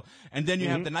FanDuel, Joe. And then you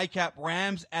have the nightcap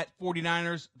Rams at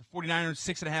 49ers. The 49ers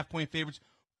 6.5-point favorites,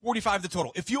 45 the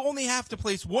total. If you only have to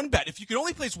place one bet, if you can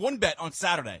only place one bet on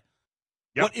Saturday,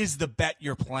 what is the bet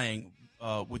you're playing?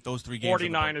 With those 3 games.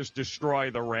 49ers destroy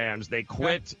the Rams. They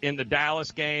quit in the Dallas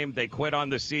game. They quit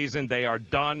on the season. They are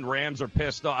done. Rams are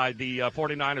pissed. The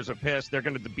 49ers are pissed. They're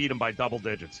going to beat them by double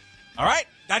digits. All right.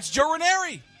 That's Joe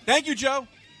Ranieri. Thank you, Joe.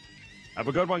 Have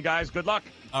a good one, guys. Good luck.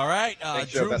 All right.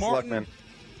 Thanks, Drew Joe. Best Martin. of luck, man.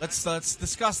 Let's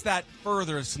discuss that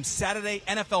further. Some Saturday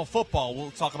NFL football.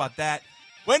 We'll talk about that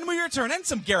when we return. And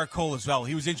some Garrett Cole as well.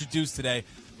 He was introduced today.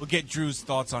 We'll get Drew's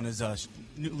thoughts on his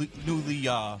newly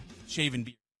shaven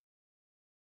beard.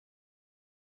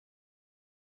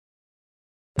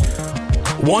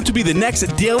 Want to be the next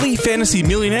daily fantasy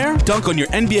millionaire? Dunk on your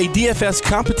NBA DFS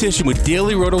competition with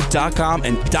DailyRoto.com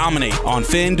and dominate on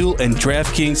FanDuel and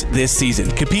DraftKings this season.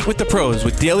 Compete with the pros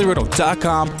with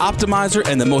DailyRoto.com, Optimizer,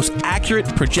 and the most accurate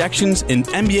projections in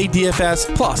NBA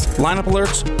DFS, plus lineup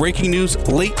alerts, breaking news,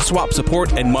 late swap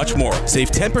support, and much more. Save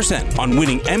 10% on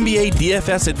winning NBA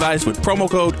DFS advice with promo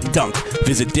code DUNK.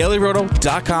 Visit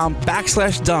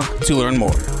DailyRoto.com/dunk to learn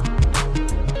more.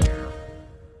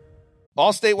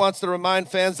 Allstate wants to remind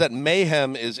fans that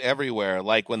mayhem is everywhere,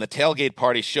 like when the tailgate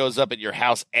party shows up at your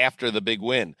house after the big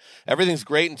win. Everything's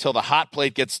great until the hot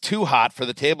plate gets too hot for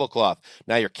the tablecloth.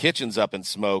 Now your kitchen's up in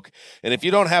smoke. And if you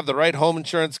don't have the right home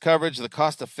insurance coverage, the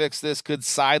cost to fix this could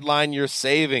sideline your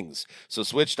savings. So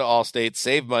switch to Allstate,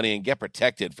 save money, and get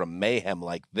protected from mayhem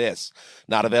like this.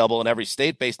 Not available in every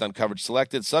state based on coverage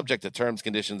selected, subject to terms,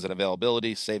 conditions, and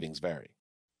availability. Savings vary.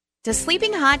 Does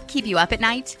sleeping hot keep you up at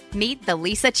night? Meet the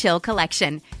Lisa Chill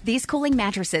Collection. These cooling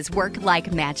mattresses work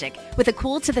like magic with a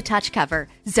cool-to-the-touch cover,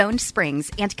 zoned springs,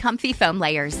 and comfy foam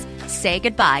layers. Say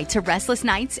goodbye to restless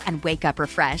nights and wake up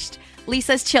refreshed.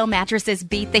 Lisa's Chill mattresses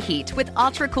beat the heat with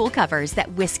ultra-cool covers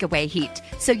that whisk away heat,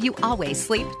 so you always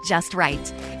sleep just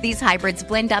right. These hybrids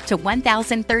blend up to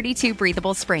 1,032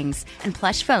 breathable springs and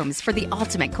plush foams for the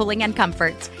ultimate cooling and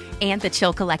comfort. And the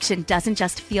Chill Collection doesn't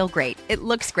just feel great, it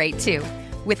looks great too,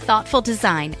 with thoughtful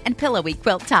design and pillowy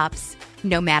quilt tops.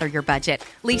 No matter your budget,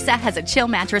 Lisa has a Chill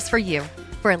mattress for you.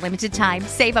 For a limited time,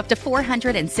 save up to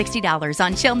 $460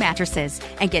 on Chill mattresses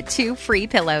and get 2 free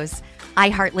pillows.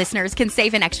 iHeart listeners can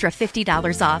save an extra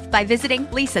 $50 off by visiting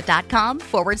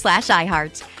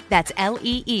lisa.com/iHeart. That's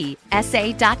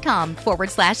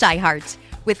LEESA.com/iHeart.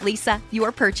 With Lisa,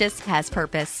 your purchase has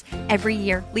purpose. Every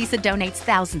year, Lisa donates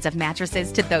thousands of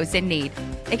mattresses to those in need.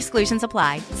 Exclusions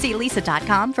apply. See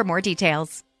lisa.com for more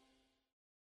details.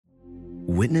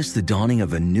 Witness the dawning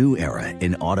of a new era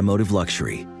in automotive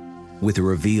luxury with a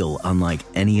reveal unlike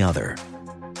any other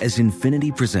as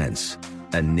Infiniti presents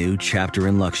a new chapter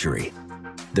in luxury,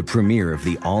 the premiere of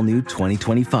the all-new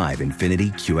 2025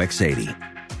 Infiniti QX80.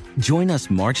 Join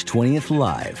us March 20th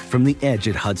live from the Edge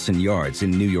at Hudson Yards in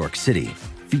New York City,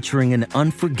 featuring an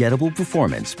unforgettable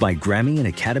performance by Grammy and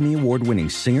Academy Award-winning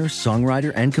singer,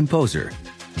 songwriter, and composer,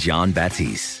 Jon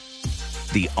Batiste.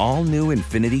 The all-new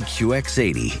Infiniti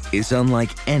QX80 is unlike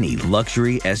any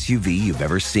luxury SUV you've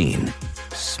ever seen.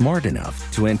 Smart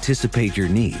enough to anticipate your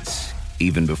needs,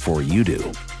 even before you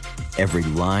do. Every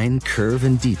line, curve,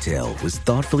 and detail was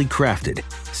thoughtfully crafted,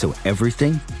 so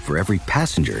everything for every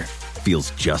passenger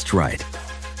feels just right.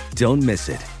 Don't miss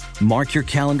it. Mark your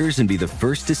calendars and be the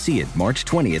first to see it March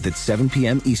 20th at 7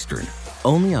 p.m. Eastern,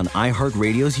 only on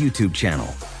iHeartRadio's YouTube channel.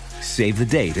 Save the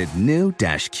date at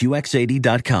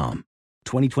new-QX80.com.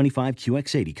 2025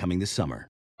 QX80 coming this summer.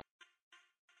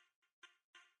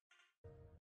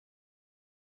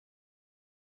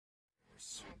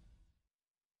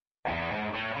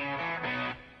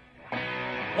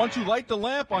 Want to light the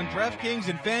lamp on DraftKings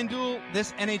and FanDuel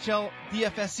this NHL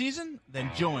DFS season?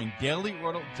 Then join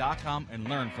DailyRoto.com and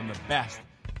learn from the best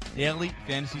daily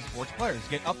fantasy sports players.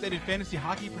 Get updated fantasy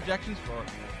hockey projections for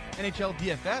NHL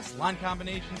DFS, line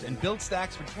combinations, and build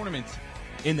stacks for tournaments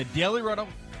in the Daily Roto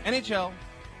NHL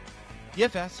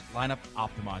DFS Lineup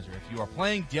Optimizer. If you are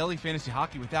playing daily fantasy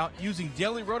hockey without using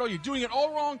Daily Roto, you're doing it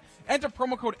all wrong. Enter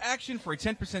promo code ACTION for a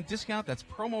 10% discount. That's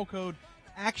promo code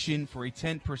ACTION for a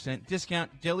 10%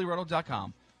 discount.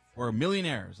 DailyRoto.com, where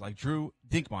millionaires like Drew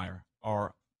Dinkmeyer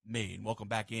are made. Welcome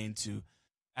back into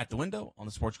At the Window on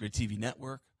the Sports Grid TV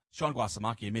network. Sean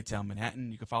Guasamaki in Midtown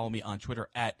Manhattan. You can follow me on Twitter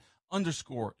at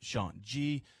 _Sean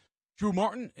G. Drew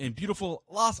Martin in beautiful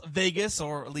Las Vegas,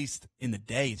 or at least in the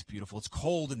day it's beautiful. It's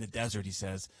cold in the desert, he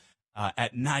says.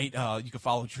 At night, you can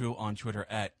follow Drew on Twitter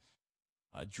at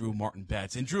Drew Martin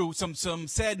Betts. And Drew, some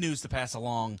sad news to pass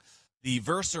along. The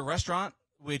Versa restaurant,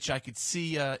 which I could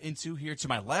see into here to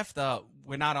my left,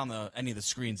 we're not on any of the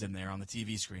screens in there on the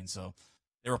TV screen, so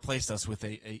they replaced us with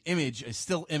a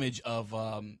still image of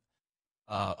a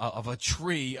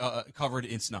tree covered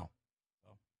in snow.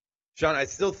 Sean, I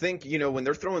still think, when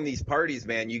they're throwing these parties,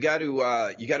 man, you got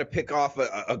to pick off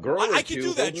a girl or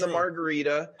two, holding the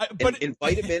margarita, and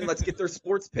invite them in. Let's get their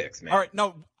sports picks, man. All right,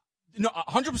 no,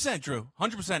 100%, Drew,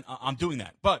 100%. I'm doing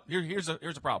that. But here's a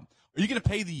problem. Are you going to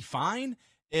pay the fine?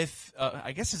 If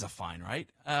I guess it's a fine, right?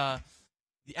 The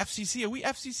FCC, are we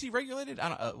FCC regulated?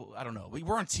 I don't know.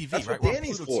 We're on TV, That's right? What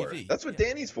Danny's for. TV. That's what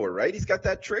Danny's for, right? He's got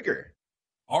that trigger.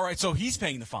 All right, so he's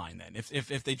paying the fine then.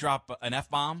 If they drop an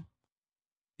F-bomb.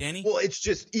 Danny? Well, it's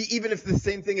just, even if the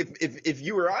same thing, if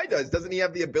you or I doesn't he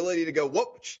have the ability to go,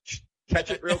 whoop, catch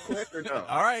it real quick or no?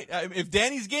 All right. If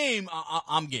Danny's game,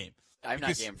 I'm game. I'm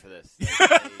not game for this.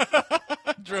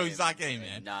 Drew, he's not game,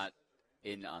 man. Not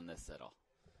in on this at all.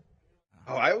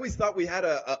 Oh, I always thought we had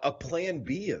a plan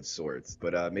B of sorts,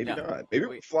 but maybe not. Maybe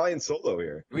we're flying solo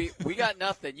here. We got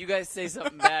nothing. You guys say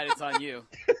something bad, it's on you.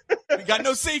 We got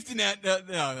no safety net.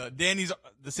 No, Danny's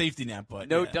the safety net, but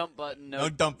no dump button. No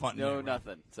dump button. No there,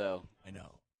 nothing. So I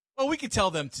know. Well, we could tell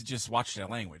them to just watch their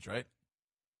language, right?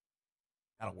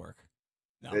 That'll work.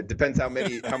 No. It depends how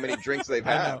many drinks they've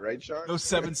had, right, Sean? No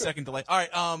 7-second delay. All right.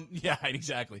 Yeah,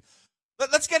 exactly.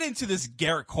 Let's get into this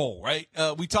Gerrit Cole, right?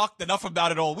 We talked enough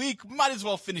about it all week. Might as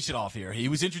well finish it off here. He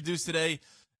was introduced today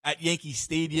at Yankee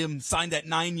Stadium, signed that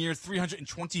 9-year,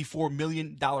 $324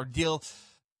 million deal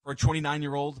for a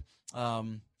 29-year-old.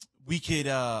 We could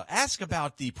ask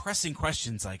about the pressing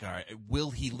questions like, all right,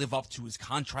 will he live up to his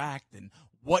contract, and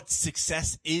what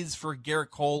success is for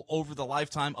Gerrit Cole over the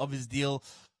lifetime of his deal?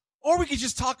 Or we could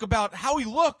just talk about how he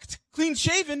looked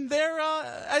clean-shaven there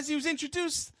as he was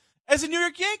introduced as a New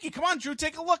York Yankee. Come on, Drew,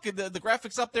 take a look at the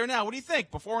graphics up there now. What do you think,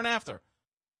 before and after?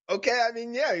 Okay, I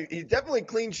mean, yeah, he's definitely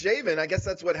clean-shaven. I guess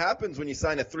that's what happens when you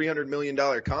sign a $300 million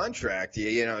contract.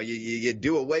 You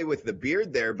do away with the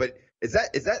beard there. But is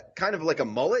that kind of like a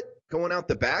mullet going out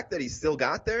the back that he's still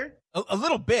got there? A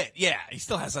little bit, yeah. He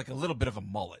still has like a little bit of a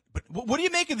mullet. But what do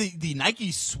you make of the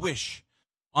Nike swish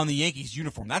on the Yankees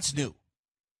uniform? That's new.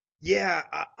 Yeah,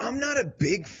 I'm not a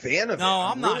big fan of it. No,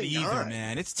 I'm not really either,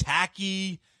 man. It's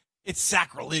tacky. It's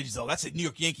sacrilege, though. That's a New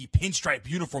York Yankee pinstripe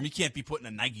uniform. You can't be putting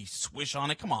a Nike swish on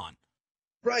it. Come on.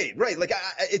 Right. Like,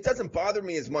 it doesn't bother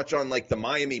me as much on, like, the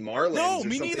Miami Marlins or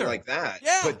me something neither. like that.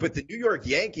 Yeah. But the New York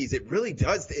Yankees, it really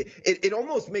does. It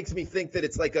almost makes me think that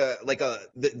it's like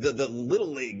the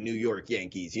Little League New York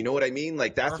Yankees. You know what I mean?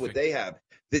 Like, that's Perfect. what they have.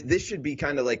 This should be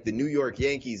kind of like the New York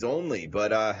Yankees only.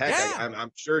 But, heck, Yeah.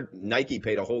 I'm sure Nike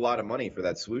paid a whole lot of money for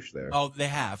that swoosh there. Oh, they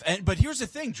have. But here's the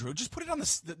thing, Drew. Just put it on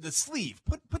the sleeve.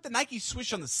 Put the Nike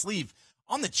swish on the sleeve.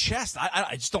 On the chest,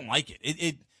 I just don't like it.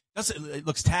 It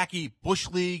looks tacky. Bush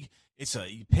League. It's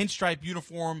a pinstripe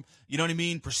uniform. You know what I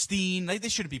mean? Pristine. They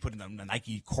shouldn't be putting the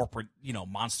Nike corporate,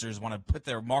 monsters want to put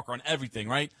their marker on everything,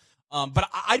 right? But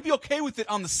I'd be okay with it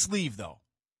on the sleeve, though,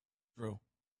 Drew.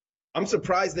 I'm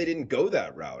surprised they didn't go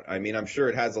that route. I mean, I'm sure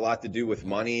it has a lot to do with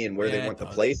money and where they want the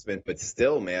placement, but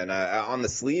still, man, on the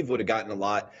sleeve would have gotten a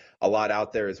lot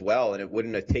out there as well, and it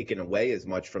wouldn't have taken away as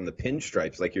much from the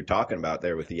pinstripes like you're talking about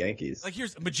there with the Yankees. Like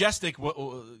here's Majestic, what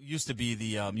used to be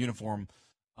the uniform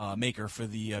maker for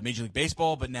the Major League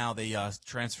Baseball, but now they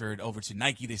transferred over to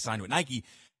Nike. They signed with Nike,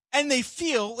 and they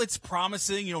feel it's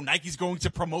promising. Nike's going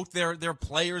to promote their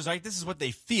players, right? This is what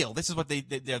they feel. This is what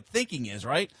their thinking is,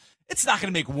 right? It's not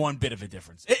going to make one bit of a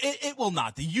difference. It will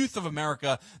not. The youth of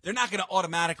America, they're not going to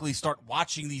automatically start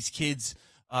watching these kids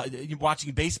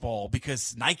watching baseball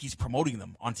because Nike's promoting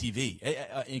them on TV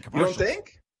in commercials. You don't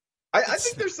think? I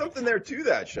think there's something there to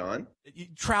that, Sean.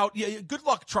 Trout, good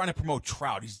luck trying to promote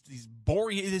Trout. He's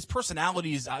boring. His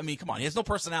personality is, come on, he has no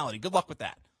personality. Good luck with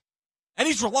that. And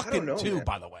he's reluctant, too, man.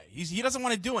 By the way. He doesn't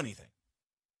want to do anything.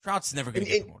 Trout's never going to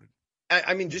get promoted.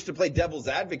 I mean, just to play devil's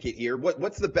advocate here,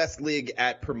 what's the best league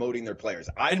at promoting their players?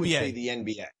 I would say the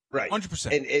NBA. Right.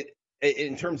 100%. And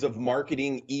in terms of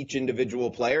marketing each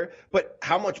individual player, but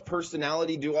how much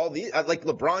personality do all these, like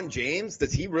LeBron James,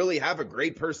 does he really have a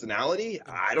great personality?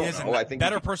 I don't know. I think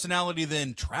better personality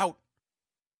than Trout.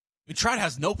 I mean, Trout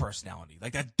has no personality.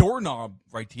 Like that doorknob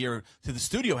right here to the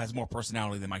studio has more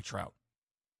personality than Mike Trout.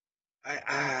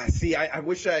 I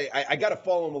wish I got to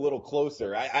follow him a little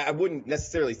closer. I wouldn't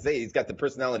necessarily say he's got the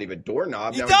personality of a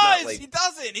doorknob. He does. He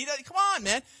doesn't. Come on,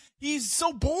 man. He's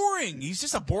so boring. He's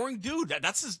just a boring dude.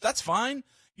 That's fine.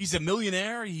 He's a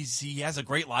millionaire. He has a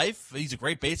great life. He's a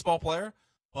great baseball player.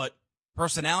 But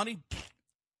personality,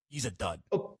 he's a dud.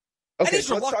 Okay, and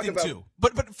he's reluctant too.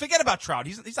 But forget about Trout.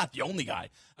 He's not the only guy.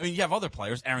 I mean, you have other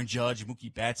players, Aaron Judge,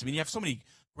 Mookie Betts. I mean, you have so many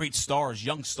great stars,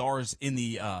 young stars in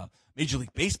the Major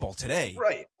League Baseball today.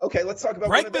 Right. Okay, let's talk about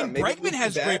Bregman. Bregman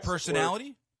has great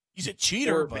personality. He's a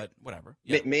cheater, but whatever.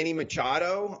 Yeah. Manny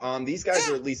Machado. These guys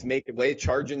are at least making way,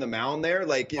 charging the mound there.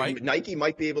 Like Nike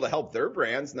might be able to help their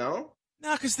brands. No,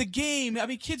 because the game. I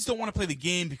mean, kids don't want to play the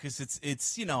game because it's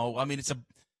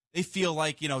they feel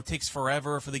like it takes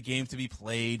forever for the game to be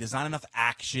played. There's not enough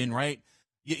action, right?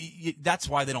 That's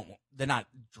why they're not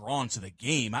drawn to the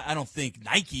game. I don't think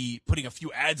Nike putting a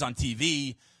few ads on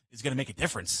TV is going to make a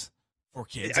difference for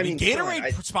kids. I mean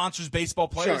Gatorade sponsors baseball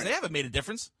players. They haven't made a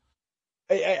difference.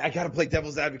 I got to play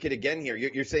devil's advocate again here.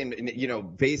 You're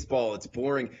saying, baseball, it's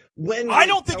boring. I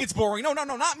don't think it's boring. No,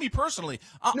 not me personally.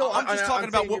 I'm just talking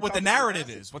about what the narrative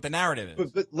is. What the narrative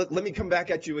is. But let me come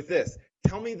back at you with this.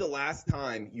 Tell me the last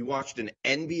time you watched an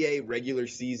NBA regular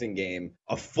season game,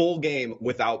 a full game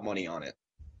without money on it.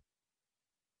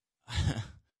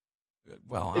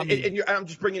 Well, I'm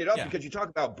just bringing it up because you talk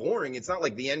about boring. It's not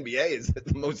like the NBA is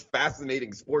the most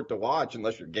fascinating sport to watch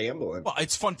unless you're gambling. Well,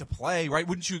 it's fun to play, right?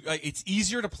 Wouldn't you? It's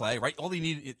easier to play, right? All you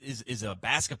need is a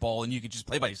basketball, and you could just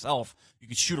play by yourself. You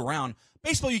could shoot around.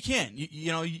 Baseball, you can't.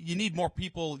 You need more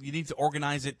people. You need to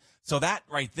organize it. So that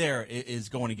right there is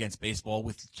going against baseball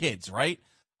with kids, right?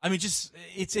 I mean, just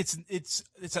it's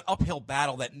an uphill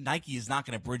battle that Nike is not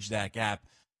going to bridge that gap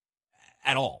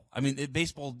at all. I mean,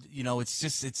 baseball,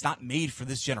 it's not made for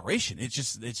this generation. It's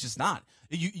just not.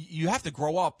 You have to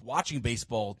grow up watching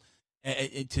baseball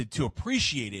to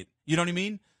appreciate it. You know what I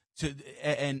mean?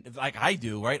 And like I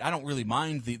do, right? I don't really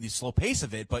mind the slow pace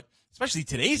of it, but especially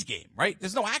today's game, right?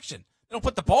 There's no action. They don't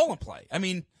put the ball in play. I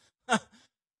mean,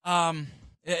 I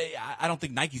don't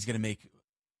think Nike's going to make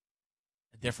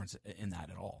a difference in that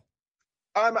at all.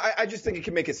 I just think it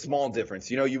can make a small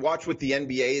difference. You watch what the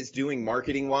NBA is doing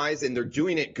marketing-wise, and they're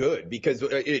doing it good because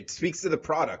it speaks to the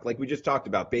product. Like we just talked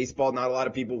about, baseball, not a lot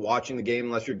of people watching the game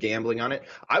unless you're gambling on it.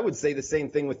 I would say the same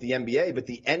thing with the NBA, but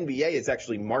the NBA is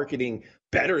actually marketing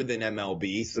better than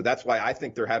MLB, so that's why I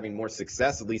think they're having more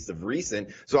success, at least of recent.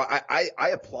 So I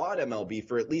applaud MLB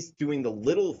for at least doing the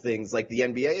little things like the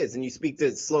NBA is. And you speak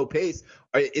to slow pace.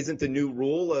 Isn't the new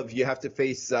rule of you have to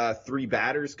face 3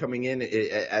 batters coming in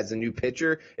as a new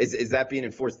pitcher? Is that being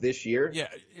enforced this year?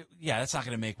 Yeah, that's not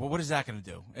going to make. Well, what is that going to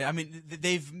do? I mean,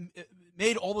 they've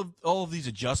made all of these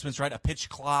adjustments, right? A pitch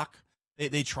clock.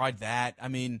 They tried that. I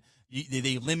mean,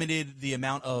 they limited the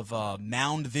amount of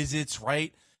mound visits,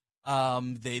 right?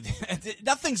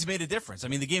 Nothing's made a difference. I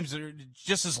mean, the games are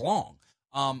just as long.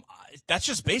 That's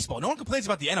just baseball. No one complains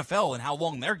about the NFL and how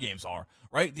long their games are,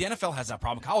 right? The NFL has that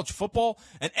problem. College football,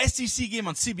 an SEC game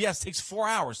on CBS takes 4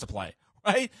 hours to play,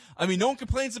 right? I mean, no one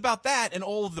complains about that and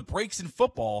all of the breaks in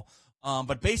football.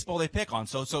 But baseball they pick on.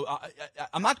 So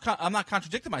I'm not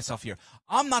contradicting myself here.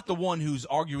 I'm not the one who's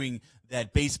arguing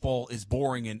that baseball is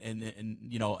boring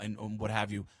and what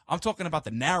have you. I'm talking about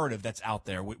the narrative that's out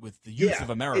there with the youth of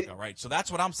America, right? So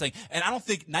that's what I'm saying. And I don't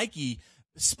think Nike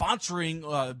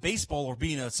sponsoring baseball or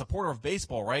being a supporter of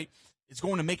baseball, right, is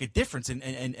going to make a difference with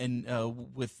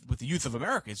the youth of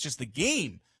America. It's just the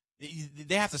game.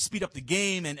 They have to speed up the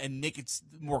game and make it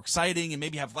more exciting and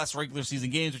maybe have less regular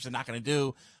season games, which they're not going to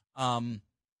do.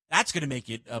 That's going to make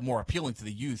it more appealing to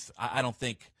the youth. I don't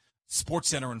think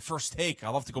SportsCenter and First Take,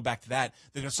 I'll have to go back to that.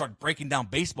 They're going to start breaking down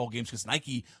baseball games because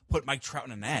Nike put Mike Trout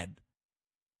in an ad.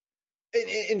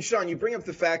 And Sean, you bring up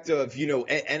the fact of,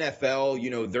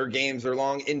 NFL, their games are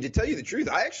long. And to tell you the truth,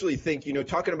 I actually think,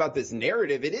 talking about this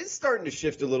narrative, it is starting to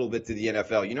shift a little bit to the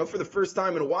NFL. For the first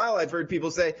time in a while, I've heard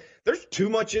people say there's too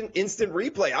much instant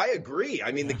replay. I agree.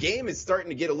 I mean, the game is starting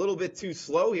to get a little bit too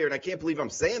slow here, and I can't believe I'm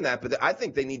saying that, but I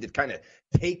think they need to kind of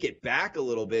take it back a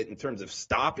little bit in terms of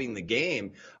stopping the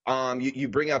game. You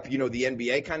bring up, the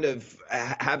NBA kind of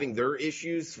having their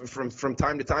issues from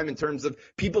time to time in terms of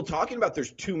people talking about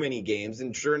there's too many games.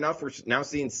 And sure enough, we're now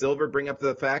seeing Silver bring up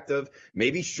the fact of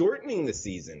maybe shortening the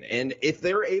season. And if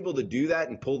they're able to do that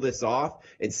and pull this off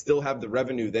and still have the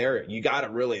revenue there, you got to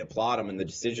really applaud them in the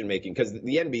decision making, because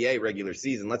the NBA regular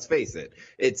season, let's face it,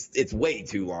 it's way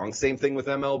too long. Same thing with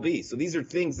MLB. So these are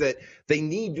things that they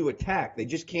need to attack. They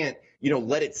just can't,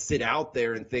 let it sit out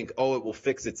there and think, oh, it will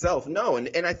fix itself. No,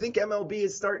 and I think MLB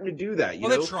is starting to do that.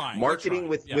 They're trying. Marketing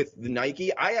with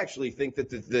Nike. I actually think that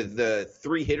the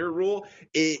 3-hitter rule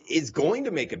is going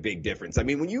to make a big difference. I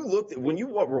mean, when you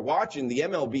were watching the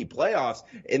MLB playoffs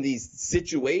in these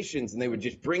situations, and they would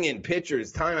just bring in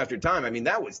pitchers time after time. I mean,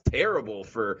 that was terrible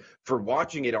for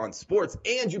watching it on sports.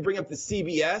 And you bring up the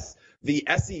CBS, the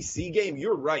SEC game.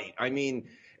 You're right. I mean,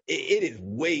 it is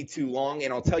way too long,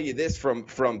 and I'll tell you this from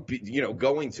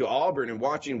going to Auburn and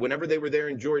watching whenever they were there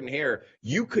in Jordan-Hare,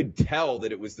 you could tell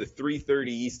that it was the 3:30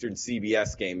 Eastern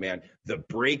CBS game, man. The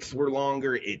breaks were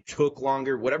longer, it took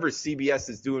longer. Whatever CBS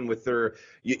is doing with their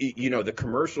the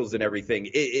commercials and everything,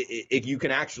 you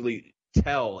can actually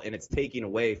tell, and it's taking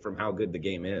away from how good the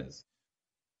game is.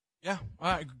 Yeah,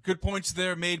 good points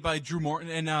there made by Drew Morton.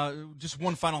 And just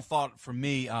one final thought from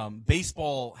me: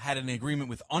 baseball had an agreement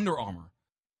with Under Armour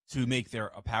to make their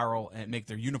apparel and make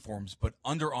their uniforms, but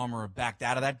Under Armour backed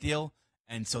out of that deal,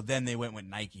 and so then they went with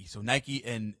Nike. So Nike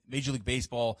and Major League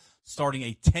Baseball starting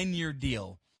a 10-year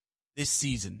deal this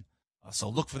season. So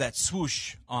look for that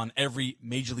swoosh on every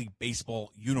Major League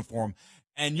Baseball uniform.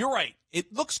 And you're right,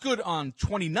 it looks good on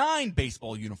 29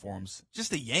 baseball uniforms.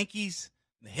 Just the Yankees,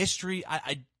 the history,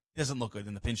 I doesn't look good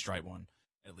in the pinstripe one,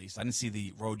 at least. I didn't see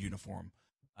the road uniform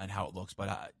and how it looks,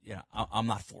 but I'm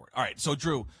not for it. All right, so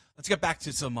Drew, let's get back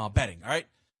to some betting. All right,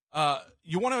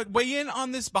 you want to weigh in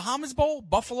on this Bahamas Bowl,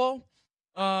 Buffalo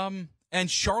and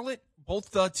Charlotte,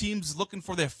 both teams looking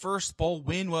for their first bowl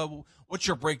win. Well, what's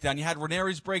your breakdown? You had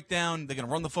Ranieri's breakdown. They're going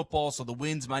to run the football, so the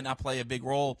wins might not play a big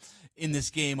role in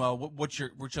this game. What's your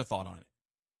thought on it?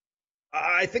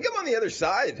 I think I'm on the other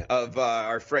side of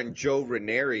our friend Joe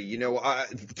Ranieri.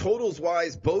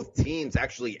 Totals-wise, both teams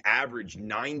actually averaged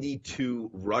 92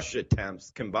 rush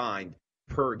attempts combined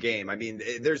per game. I mean,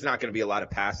 there's not going to be a lot of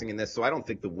passing in this, so I don't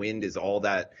think the wind is all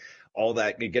that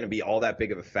going to be all that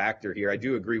big of a factor here. I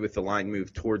do agree with the line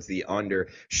move towards the under.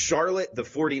 Charlotte, the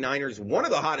 49ers, one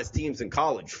of the hottest teams in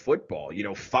college football.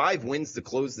 5 wins to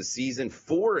close the season,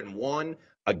 4-1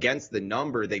 against the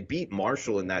number. They beat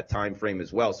Marshall in that time frame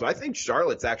as well. So I think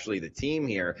Charlotte's actually the team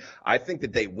here. I think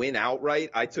that they win outright.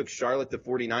 I took Charlotte the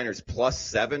 49ers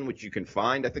 +7, which you can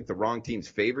find. I think the wrong team's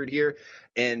favored here.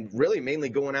 And really mainly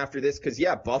going after this because,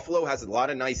 yeah, Buffalo has a lot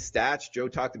of nice stats. Joe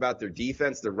talked about their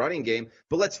defense, their running game.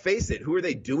 But let's face it, who are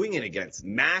they doing it against?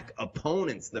 MAC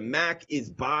opponents. The MAC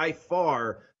is by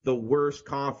far the worst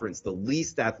conference, the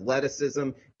least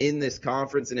athleticism in this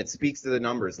conference, and it speaks to the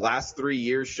numbers. Last 3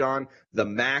 years, Sean, the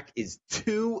MAC is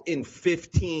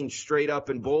 2-15 straight up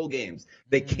in bowl games.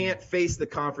 They can't face the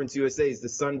Conference USAs, the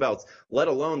Sun Belts, let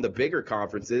alone the bigger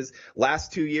conferences.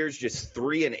 Last 2 years, just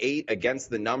 3-8 against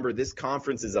the number. This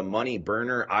conference is a money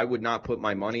burner. I would not put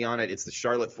my money on it. It's the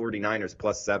Charlotte 49ers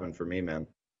 +7 for me, man.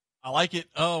 I like it.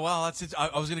 Oh, wow, that's it.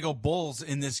 I was going to go Bulls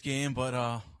in this game, but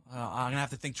I'm going to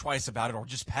have to think twice about it or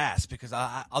just pass because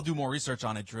I'll do more research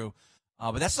on it, Drew.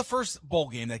 But that's the first bowl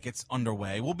game that gets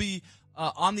underway. We'll be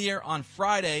on the air on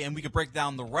Friday, and we could break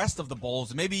down the rest of the bowls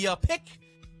and maybe pick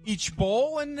each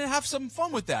bowl and have some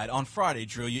fun with that on Friday,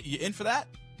 Drew. You in for that?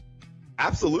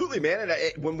 Absolutely, man.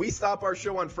 And when we stop our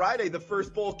show on Friday, the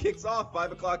first bowl kicks off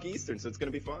 5 o'clock Eastern, so it's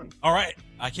going to be fun. All right.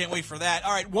 I can't wait for that.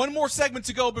 All right, one more segment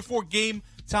to go before game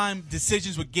time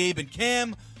decisions with Gabe and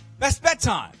Cam. Best bet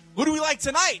time. Who do we like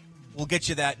tonight? We'll get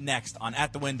you that next on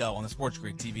At the Window on the Sports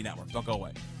Grid TV network. Don't go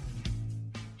away.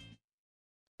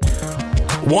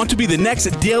 Want to be the next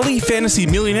daily fantasy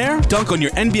millionaire? Dunk on your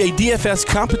NBA DFS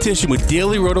competition with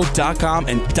DailyRoto.com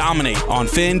and dominate on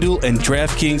FanDuel and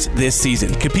DraftKings this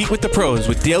season. Compete with the pros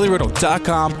with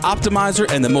DailyRoto.com,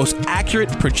 Optimizer, and the most accurate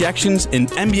projections in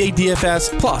NBA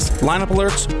DFS, plus lineup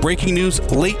alerts, breaking news,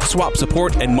 late swap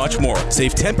support, and much more.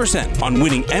 Save 10% on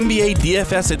winning NBA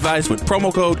DFS advice with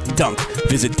promo code DUNK.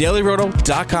 Visit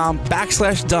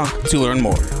DailyRoto.com/dunk to learn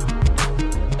more.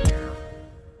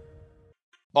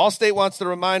 Allstate wants to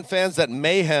remind fans that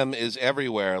mayhem is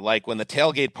everywhere, like when the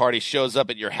tailgate party shows up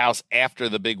at your house after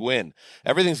the big win.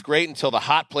 Everything's great until the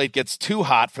hot plate gets too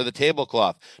hot for the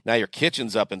tablecloth. Now your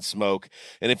kitchen's up in smoke.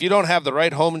 And if you don't have the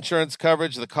right home insurance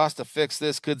coverage, the cost to fix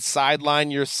this could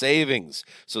sideline your savings.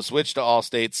 So switch to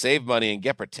Allstate, save money, and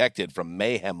get protected from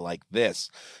mayhem like this.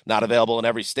 Not available in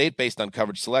every state based on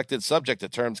coverage selected, subject to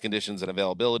terms, conditions, and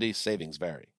availability. Savings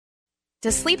vary.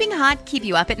 Does sleeping hot keep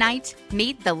you up at night?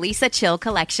 Meet the Lisa Chill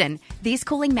Collection. These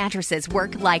cooling mattresses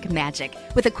work like magic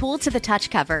with a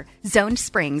cool-to-the-touch cover, zoned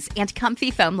springs, and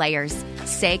comfy foam layers.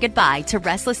 Say goodbye to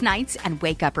restless nights and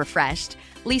wake up refreshed.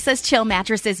 Lisa's Chill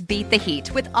mattresses beat the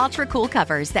heat with ultra-cool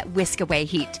covers that whisk away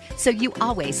heat, so you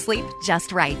always sleep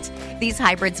just right. These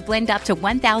hybrids blend up to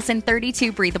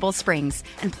 1,032 breathable springs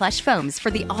and plush foams for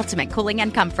the ultimate cooling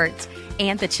and comfort.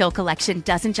 And the Chill Collection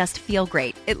doesn't just feel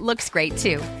great, it looks great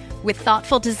too, with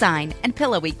thoughtful design and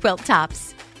pillowy quilt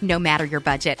tops. No matter your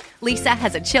budget, Lisa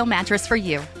has a Chill mattress for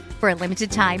you. For a limited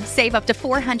time, save up to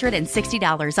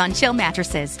 $460 on Chill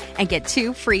mattresses and get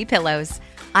 2 free pillows.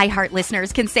 iHeart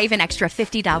listeners can save an extra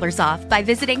 $50 off by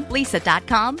visiting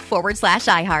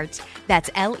lisa.com/iHeart. That's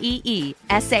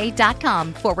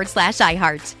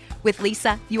LEESA.com/iHeart. With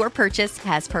Lisa, your purchase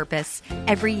has purpose.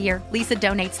 Every year, Lisa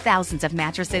donates thousands of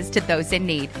mattresses to those in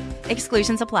need.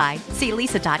 Exclusions apply. See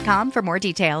lisa.com for more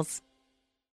details.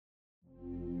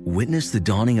 Witness the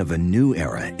dawning of a new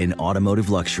era in automotive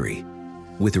luxury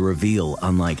with a reveal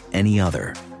unlike any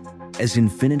other as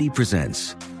Infiniti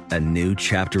presents a new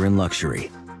chapter in luxury,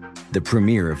 the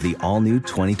premiere of the all-new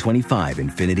 2025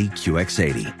 Infiniti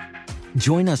QX80.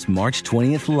 Join us March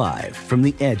 20th live from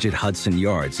the Edge at Hudson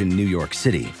Yards in New York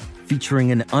City,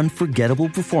 featuring an unforgettable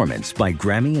performance by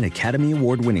Grammy and Academy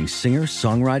Award-winning singer,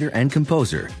 songwriter, and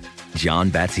composer, Jon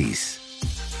Batiste.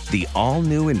 The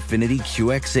all-new Infiniti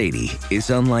QX80 is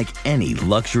unlike any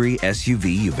luxury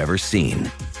SUV you've ever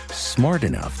seen. Smart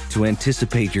enough to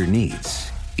anticipate your needs,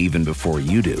 even before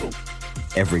you do.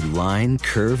 Every line,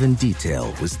 curve, and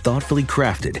detail was thoughtfully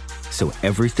crafted, so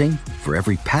everything for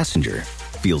every passenger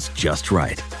feels just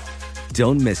right.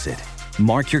 Don't miss it.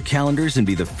 Mark your calendars and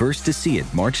be the first to see it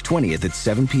March 20th at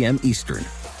 7 p.m. Eastern,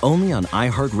 only on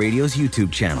iHeartRadio's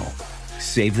YouTube channel.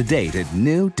 Save the date at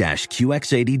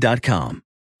new-QX80.com.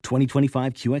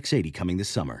 2025 QX80 coming this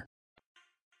summer.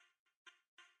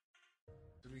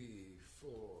 3, 4.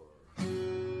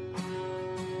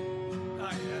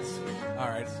 Ah, yes. All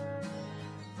right.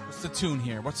 What's the tune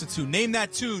here? What's the tune? Name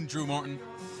that tune, Drew Martin.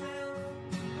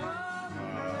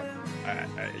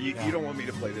 You don't want me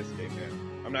to play this game, man.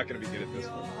 I'm not going to be good at this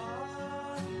one.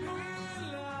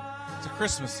 It's a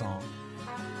Christmas song.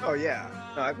 Oh, yeah.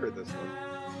 No, I've heard this one.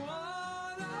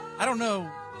 I don't know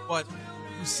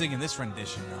who's singing this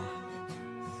rendition, though.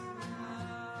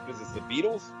 Is this the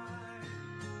Beatles?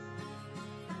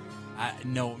 I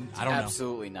don't know.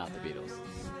 Absolutely not the Beatles.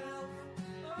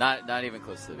 Not even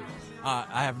close to the Beatles.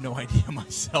 I have no idea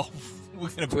myself.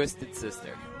 Twisted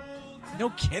Sister. No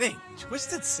kidding.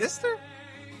 Twisted Sister?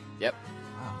 Yep.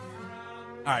 Wow.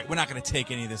 All right, we're not going to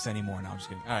take any of this anymore. No, I'm just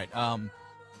kidding. All right,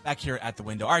 back here at the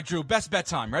window. All right, Drew, best bet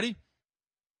time. Ready?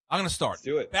 I'm going to start. Let's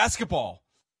do it. Basketball.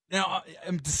 Now,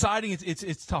 I'm deciding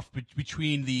it's tough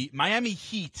between the Miami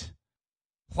Heat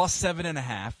plus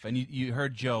 7.5, and you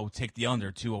heard Joe take the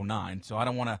under 209, so I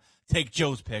don't want to take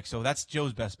Joe's pick, so that's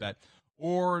Joe's best bet.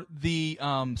 Or the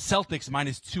Celtics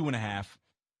minus 2.5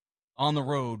 on the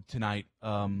road tonight.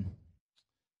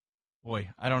 Boy,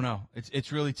 I don't know.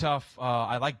 It's really tough.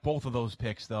 I like both of those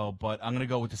picks, though, but I'm going to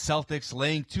go with the Celtics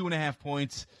laying 2.5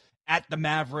 points at the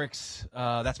Mavericks.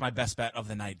 That's my best bet of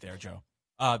the night there, Joe.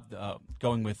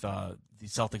 Going with the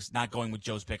Celtics, not going with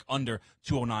Joe's pick, under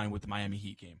 209 with the Miami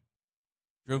Heat game.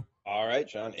 Drew? All right,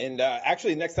 Sean. And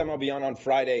actually, next time I'll be on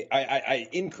Friday, I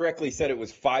incorrectly said it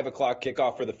was 5 o'clock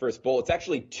kickoff for the first bowl. It's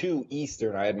actually 2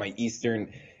 Eastern. I had my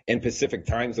Eastern and Pacific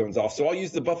time zones off. So I'll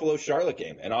use the Buffalo-Charlotte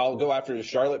game, and I'll go after the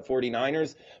Charlotte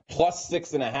 49ers, plus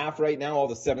 6.5 right now. All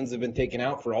the 7s have been taken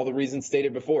out for all the reasons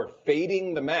stated before.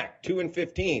 Fading the MAC,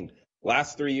 2-15.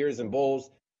 Last 3 years in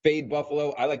bowls. Fade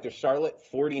Buffalo. I like the Charlotte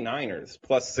 49ers,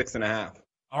 plus 6.5.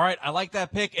 All right, I like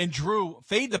that pick. And Drew,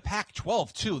 fade the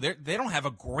Pac-12 too. They don't have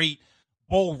a great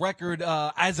bowl record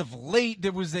as of late.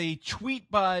 There was a tweet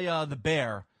by the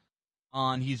Bear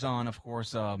he's on, of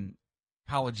course,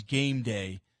 College Game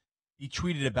Day. He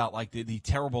tweeted about like the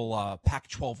terrible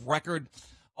Pac-12 record.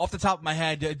 Off the top of my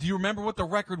head, do you remember what the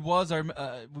record was?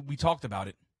 We talked about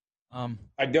it.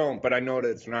 I don't, but I know that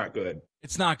it's not good.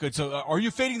 It's not good. So, are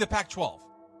you fading the Pac-12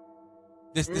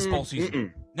 this bowl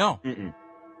season? No.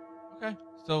 Okay.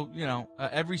 So,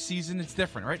 every season it's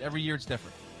different, right? Every year it's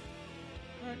different.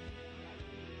 All right.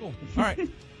 Cool. All right.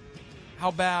 How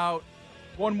about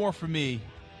one more for me?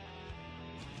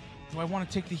 Do I want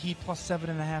to take the Heat plus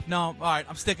 7.5? No. All right.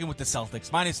 I'm sticking with the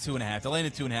Celtics. Minus 2.5. They're laying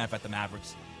at 2.5 at the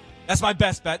Mavericks. That's my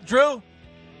best bet. Drew,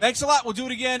 thanks a lot. We'll do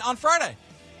it again on Friday.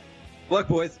 Good luck,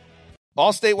 boys.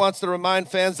 Allstate wants to remind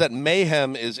fans that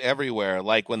mayhem is everywhere,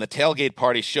 like when the tailgate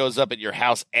party shows up at your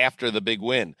house after the big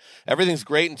win. Everything's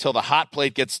great until the hot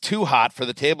plate gets too hot for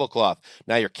the tablecloth.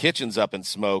 Now your kitchen's up in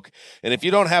smoke. And if you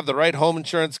don't have the right home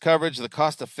insurance coverage, the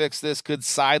cost to fix this could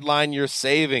sideline your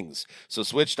savings. So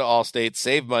switch to Allstate,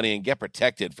 save money, and get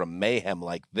protected from mayhem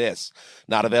like this.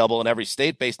 Not available in every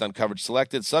state based on coverage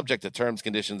selected, subject to terms,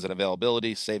 conditions, and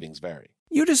availability. Savings vary.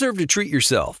 You deserve to treat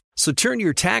yourself, so turn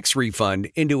your tax refund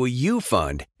into a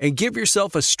U-Fund and give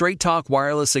yourself a Straight Talk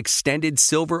Wireless Extended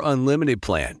Silver Unlimited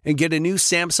plan and get a new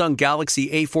Samsung Galaxy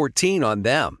A14 on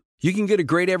them. You can get a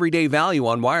great everyday value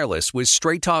on wireless with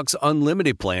Straight Talk's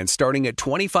Unlimited plan starting at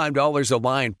 $25 a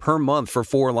line per month for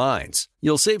 4 lines.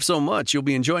 You'll save so much you'll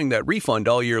be enjoying that refund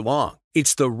all year long.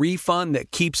 It's the refund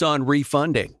that keeps on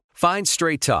refunding. Find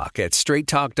Straight Talk at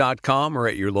straighttalk.com or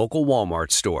at your local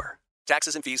Walmart store.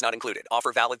 Taxes and fees not included.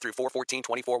 Offer valid through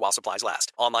 4/14/24 while supplies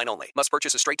last. Online only. Must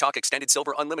purchase a Straight Talk Extended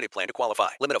Silver Unlimited plan to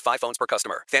qualify. Limit of 5 phones per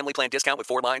customer. Family plan discount with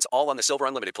 4 lines, all on the Silver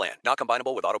Unlimited plan. Not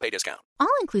combinable with auto-pay discount.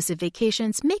 All-inclusive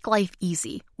vacations make life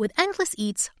easy with endless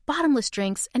eats, bottomless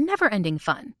drinks, and never-ending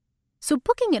fun. So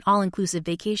booking an all-inclusive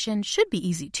vacation should be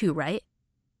easy too, right?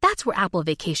 That's where Apple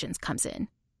Vacations comes in.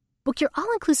 Book your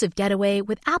all-inclusive getaway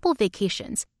with Apple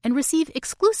Vacations and receive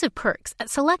exclusive perks at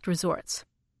select resorts.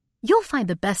 You'll find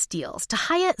the best deals to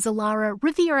Hyatt, Zilara,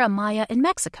 Riviera Maya in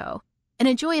Mexico and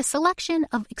enjoy a selection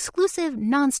of exclusive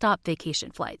nonstop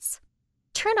vacation flights.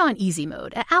 Turn on easy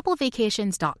mode at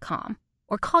applevacations.com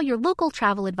or call your local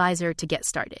travel advisor to get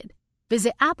started.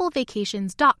 Visit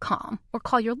applevacations.com or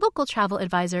call your local travel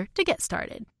advisor to get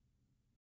started.